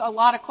can't take a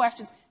lot of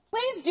questions.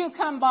 Please do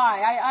come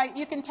by.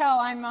 You can tell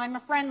I'm a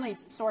friendly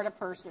sort of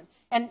person,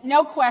 and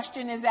no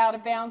question is out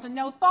of bounds, and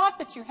no thought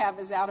that you have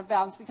is out of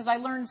bounds, because I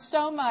learned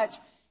so much.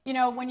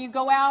 When you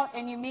go out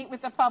and you meet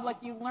with the public,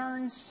 you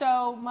learn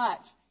so much.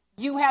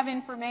 You have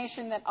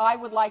information that I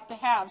would like to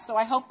have, so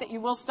I hope that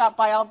you will stop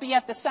by. I'll be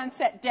at the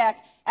Sunset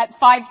Deck at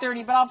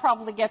 5:30, but I'll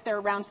probably get there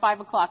around 5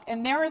 o'clock.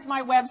 And there is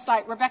my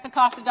website,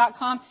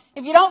 RebeccaCosta.com.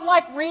 If you don't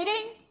like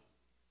reading,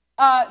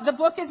 the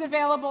book is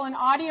available in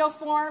audio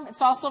form.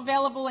 It's also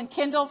available in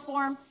Kindle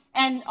form.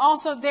 And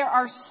also, there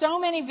are so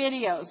many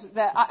videos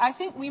that I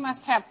think we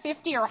must have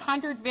 50 or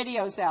 100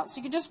 videos out. So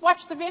you can just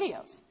watch the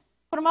videos.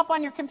 Put them up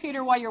on your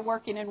computer while you're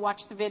working and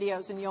watch the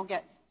videos, and you'll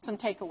get some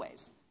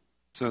takeaways.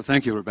 So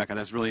thank you, Rebecca.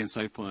 That's really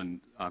insightful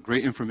and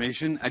great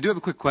information. I do have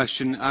a quick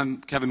question. I'm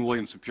Kevin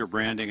Williams from Pure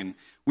Branding, and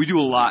we do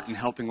a lot in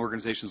helping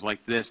organizations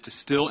like this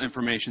distill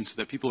information so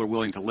that people are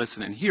willing to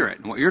listen and hear it.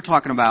 And what you're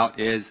talking about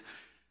is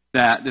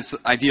that this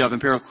idea of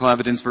empirical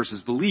evidence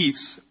versus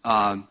beliefs.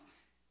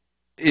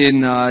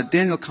 In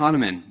Daniel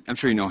Kahneman, I'm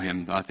sure you know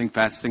him, Think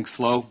Fast, Think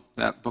Slow,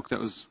 that book that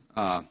was...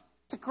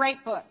 it's a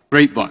great book.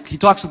 Great book. He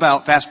talks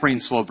about fast brain,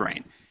 slow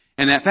brain.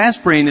 And that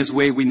fast brain is the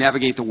way we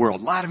navigate the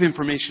world. A lot of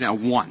information at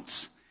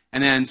once.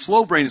 And then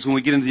slow brain is when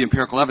we get into the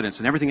empirical evidence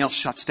and everything else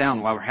shuts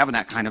down while we're having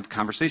that kind of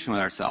conversation with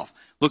ourselves,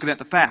 looking at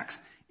the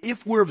facts.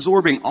 If we're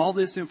absorbing all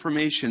this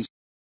information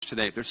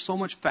today, there's so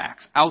much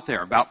facts out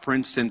there about, for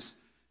instance,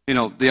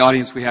 the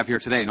audience we have here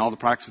today and all the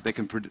products that they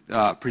can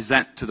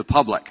present to the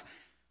public.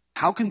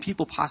 How can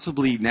people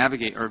possibly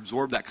navigate or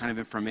absorb that kind of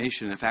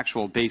information in a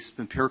factual-based,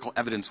 empirical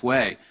evidence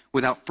way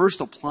without first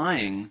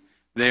applying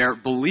their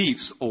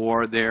beliefs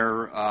or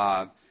their,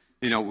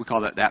 we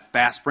call that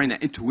fast brain,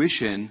 that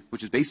intuition,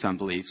 which is based on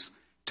beliefs,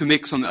 to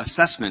make some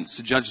assessments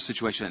to judge the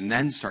situation and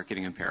then start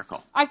getting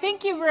empirical? I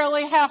think you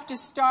really have to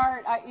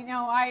start,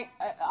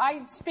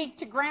 I speak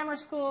to grammar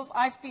schools,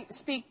 I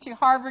speak to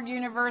Harvard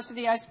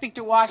University, I speak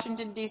to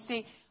Washington,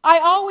 D.C. I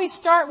always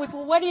start with,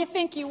 well, what do you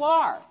think you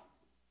are?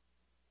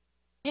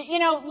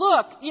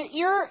 Look,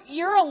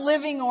 you're a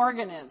living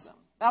organism.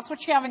 That's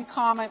what you have in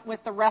common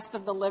with the rest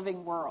of the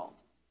living world.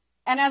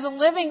 And as a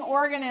living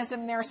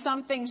organism, there are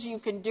some things you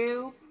can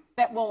do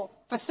that will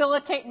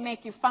facilitate and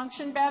make you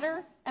function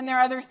better, and there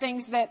are other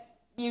things that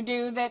you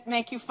do that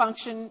make you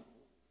function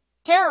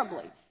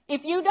terribly.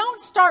 If you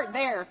don't start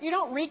there, if you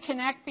don't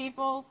reconnect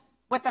people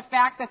with the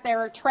fact that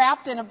they're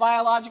trapped in a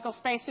biological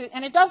spacesuit,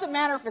 and it doesn't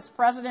matter if it's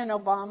President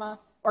Obama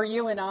or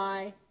you and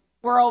I,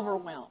 we're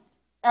overwhelmed.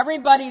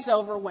 Everybody's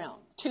overwhelmed.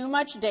 Too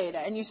much data.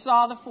 And you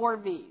saw the 4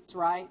 V's,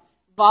 right?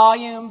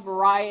 Volume,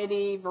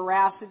 variety,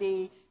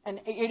 veracity, and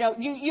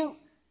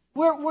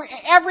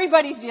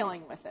everybody's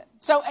dealing with it.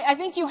 So I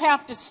think you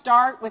have to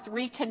start with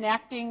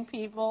reconnecting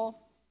people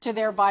to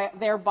their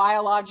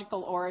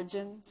biological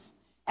origins.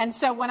 And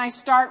so when I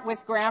start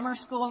with grammar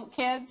school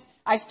kids,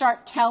 I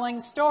start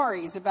telling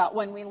stories about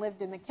when we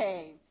lived in the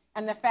cave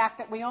and the fact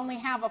that we only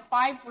have a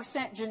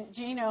 5%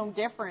 genome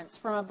difference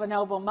from a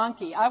bonobo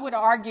monkey. I would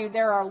argue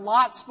there are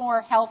lots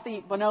more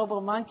healthy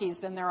bonobo monkeys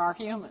than there are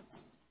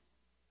humans.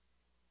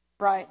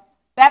 Right?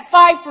 That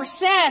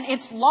 5%,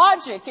 it's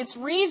logic, it's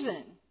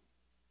reason.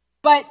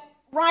 But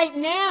right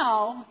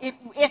now,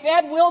 if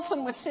Ed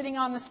Wilson was sitting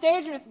on the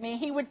stage with me,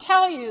 he would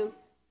tell you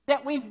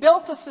that we've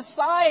built a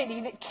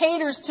society that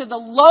caters to the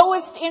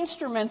lowest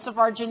instruments of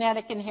our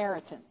genetic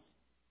inheritance.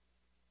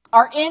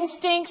 Our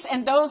instincts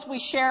and those we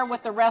share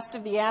with the rest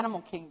of the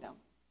animal kingdom.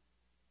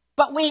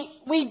 But we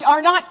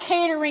are not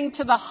catering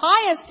to the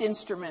highest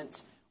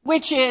instruments,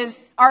 which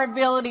is our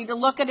ability to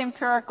look at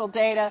empirical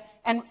data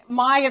and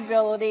my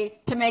ability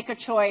to make a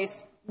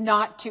choice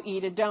not to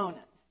eat a donut.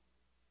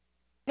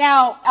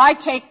 Now, I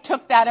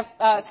took that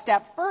a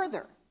step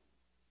further,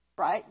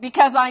 right?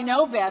 Because I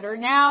know better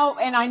now,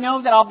 and I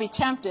know that I'll be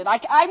tempted.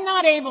 I'm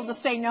not able to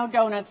say no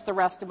donuts the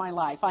rest of my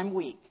life. I'm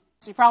weak.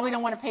 So you probably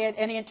don't want to pay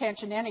any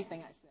attention to anything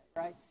I say.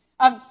 Right?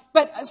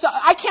 But so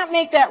I can't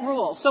make that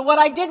rule. So what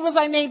I did was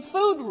I made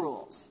food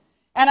rules.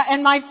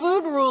 And my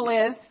food rule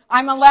is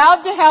I'm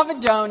allowed to have a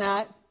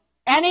donut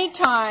any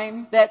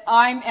time that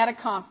I'm at a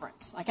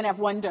conference. I can have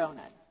 1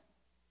 donut.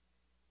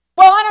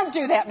 Well, I don't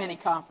do that many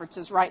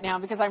conferences right now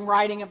because I'm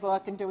writing a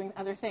book and doing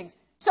other things.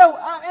 So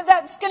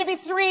that's going to be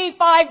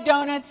 3-5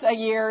 donuts a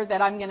year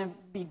that I'm going to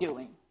be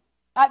doing.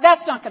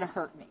 That's not going to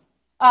hurt me.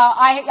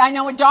 I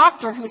know a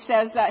doctor who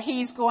says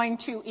he's going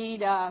to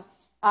eat...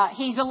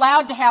 he's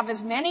allowed to have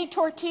as many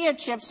tortilla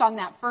chips on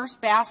that first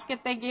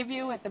basket they give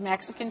you at the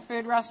Mexican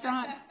food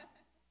restaurant.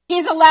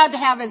 He's allowed to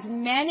have as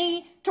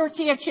many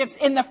tortilla chips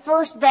in the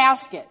first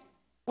basket.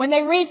 When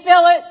they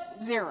refill it,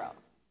 0.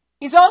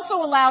 He's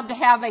also allowed to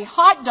have a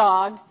hot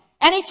dog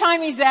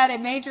anytime he's at a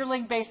Major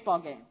League Baseball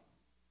game.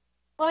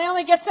 Well, he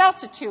only gets out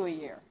to 2 a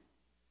year.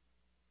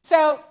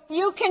 So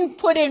you can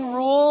put in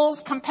rules,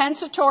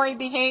 compensatory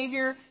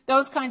behavior,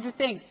 those kinds of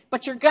things.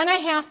 But you're going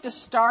to have to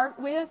start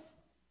with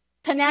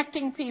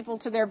connecting people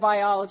to their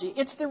biology.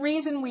 It's the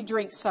reason we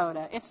drink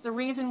soda. It's the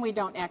reason we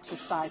don't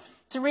exercise.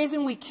 It's the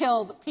reason we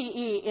killed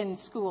PE in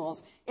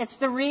schools. It's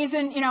the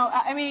reason,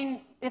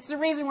 it's the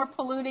reason we're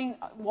polluting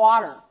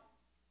water.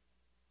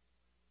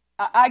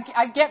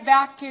 I get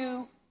back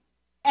to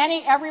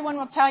everyone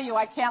will tell you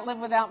I can't live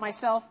without my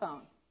cell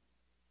phone.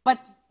 But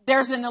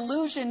there's an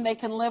illusion they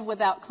can live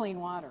without clean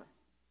water.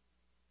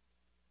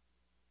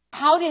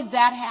 How did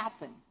that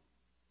happen?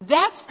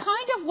 That's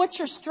kind of what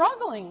you're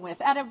struggling with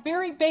at a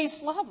very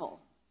base level,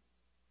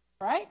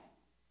 right?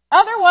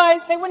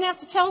 Otherwise, they wouldn't have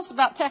to tell us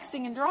about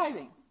texting and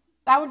driving.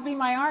 That would be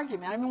my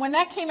argument. I mean, when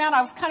that came out,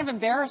 I was kind of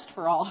embarrassed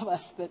for all of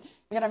us that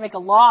we got to make a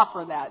law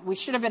for that. We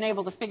should have been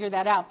able to figure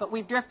that out, but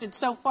we've drifted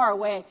so far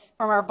away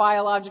from our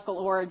biological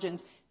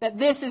origins that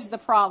this is the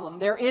problem.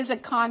 There is a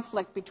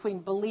conflict between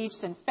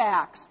beliefs and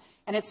facts,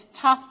 and it's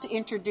tough to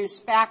introduce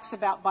facts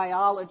about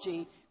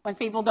biology when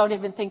people don't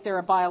even think they're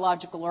a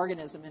biological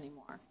organism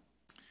anymore.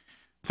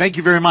 Thank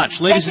you very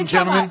much. Ladies Thank and you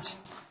so gentlemen,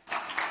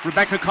 much.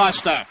 Rebecca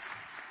Costa.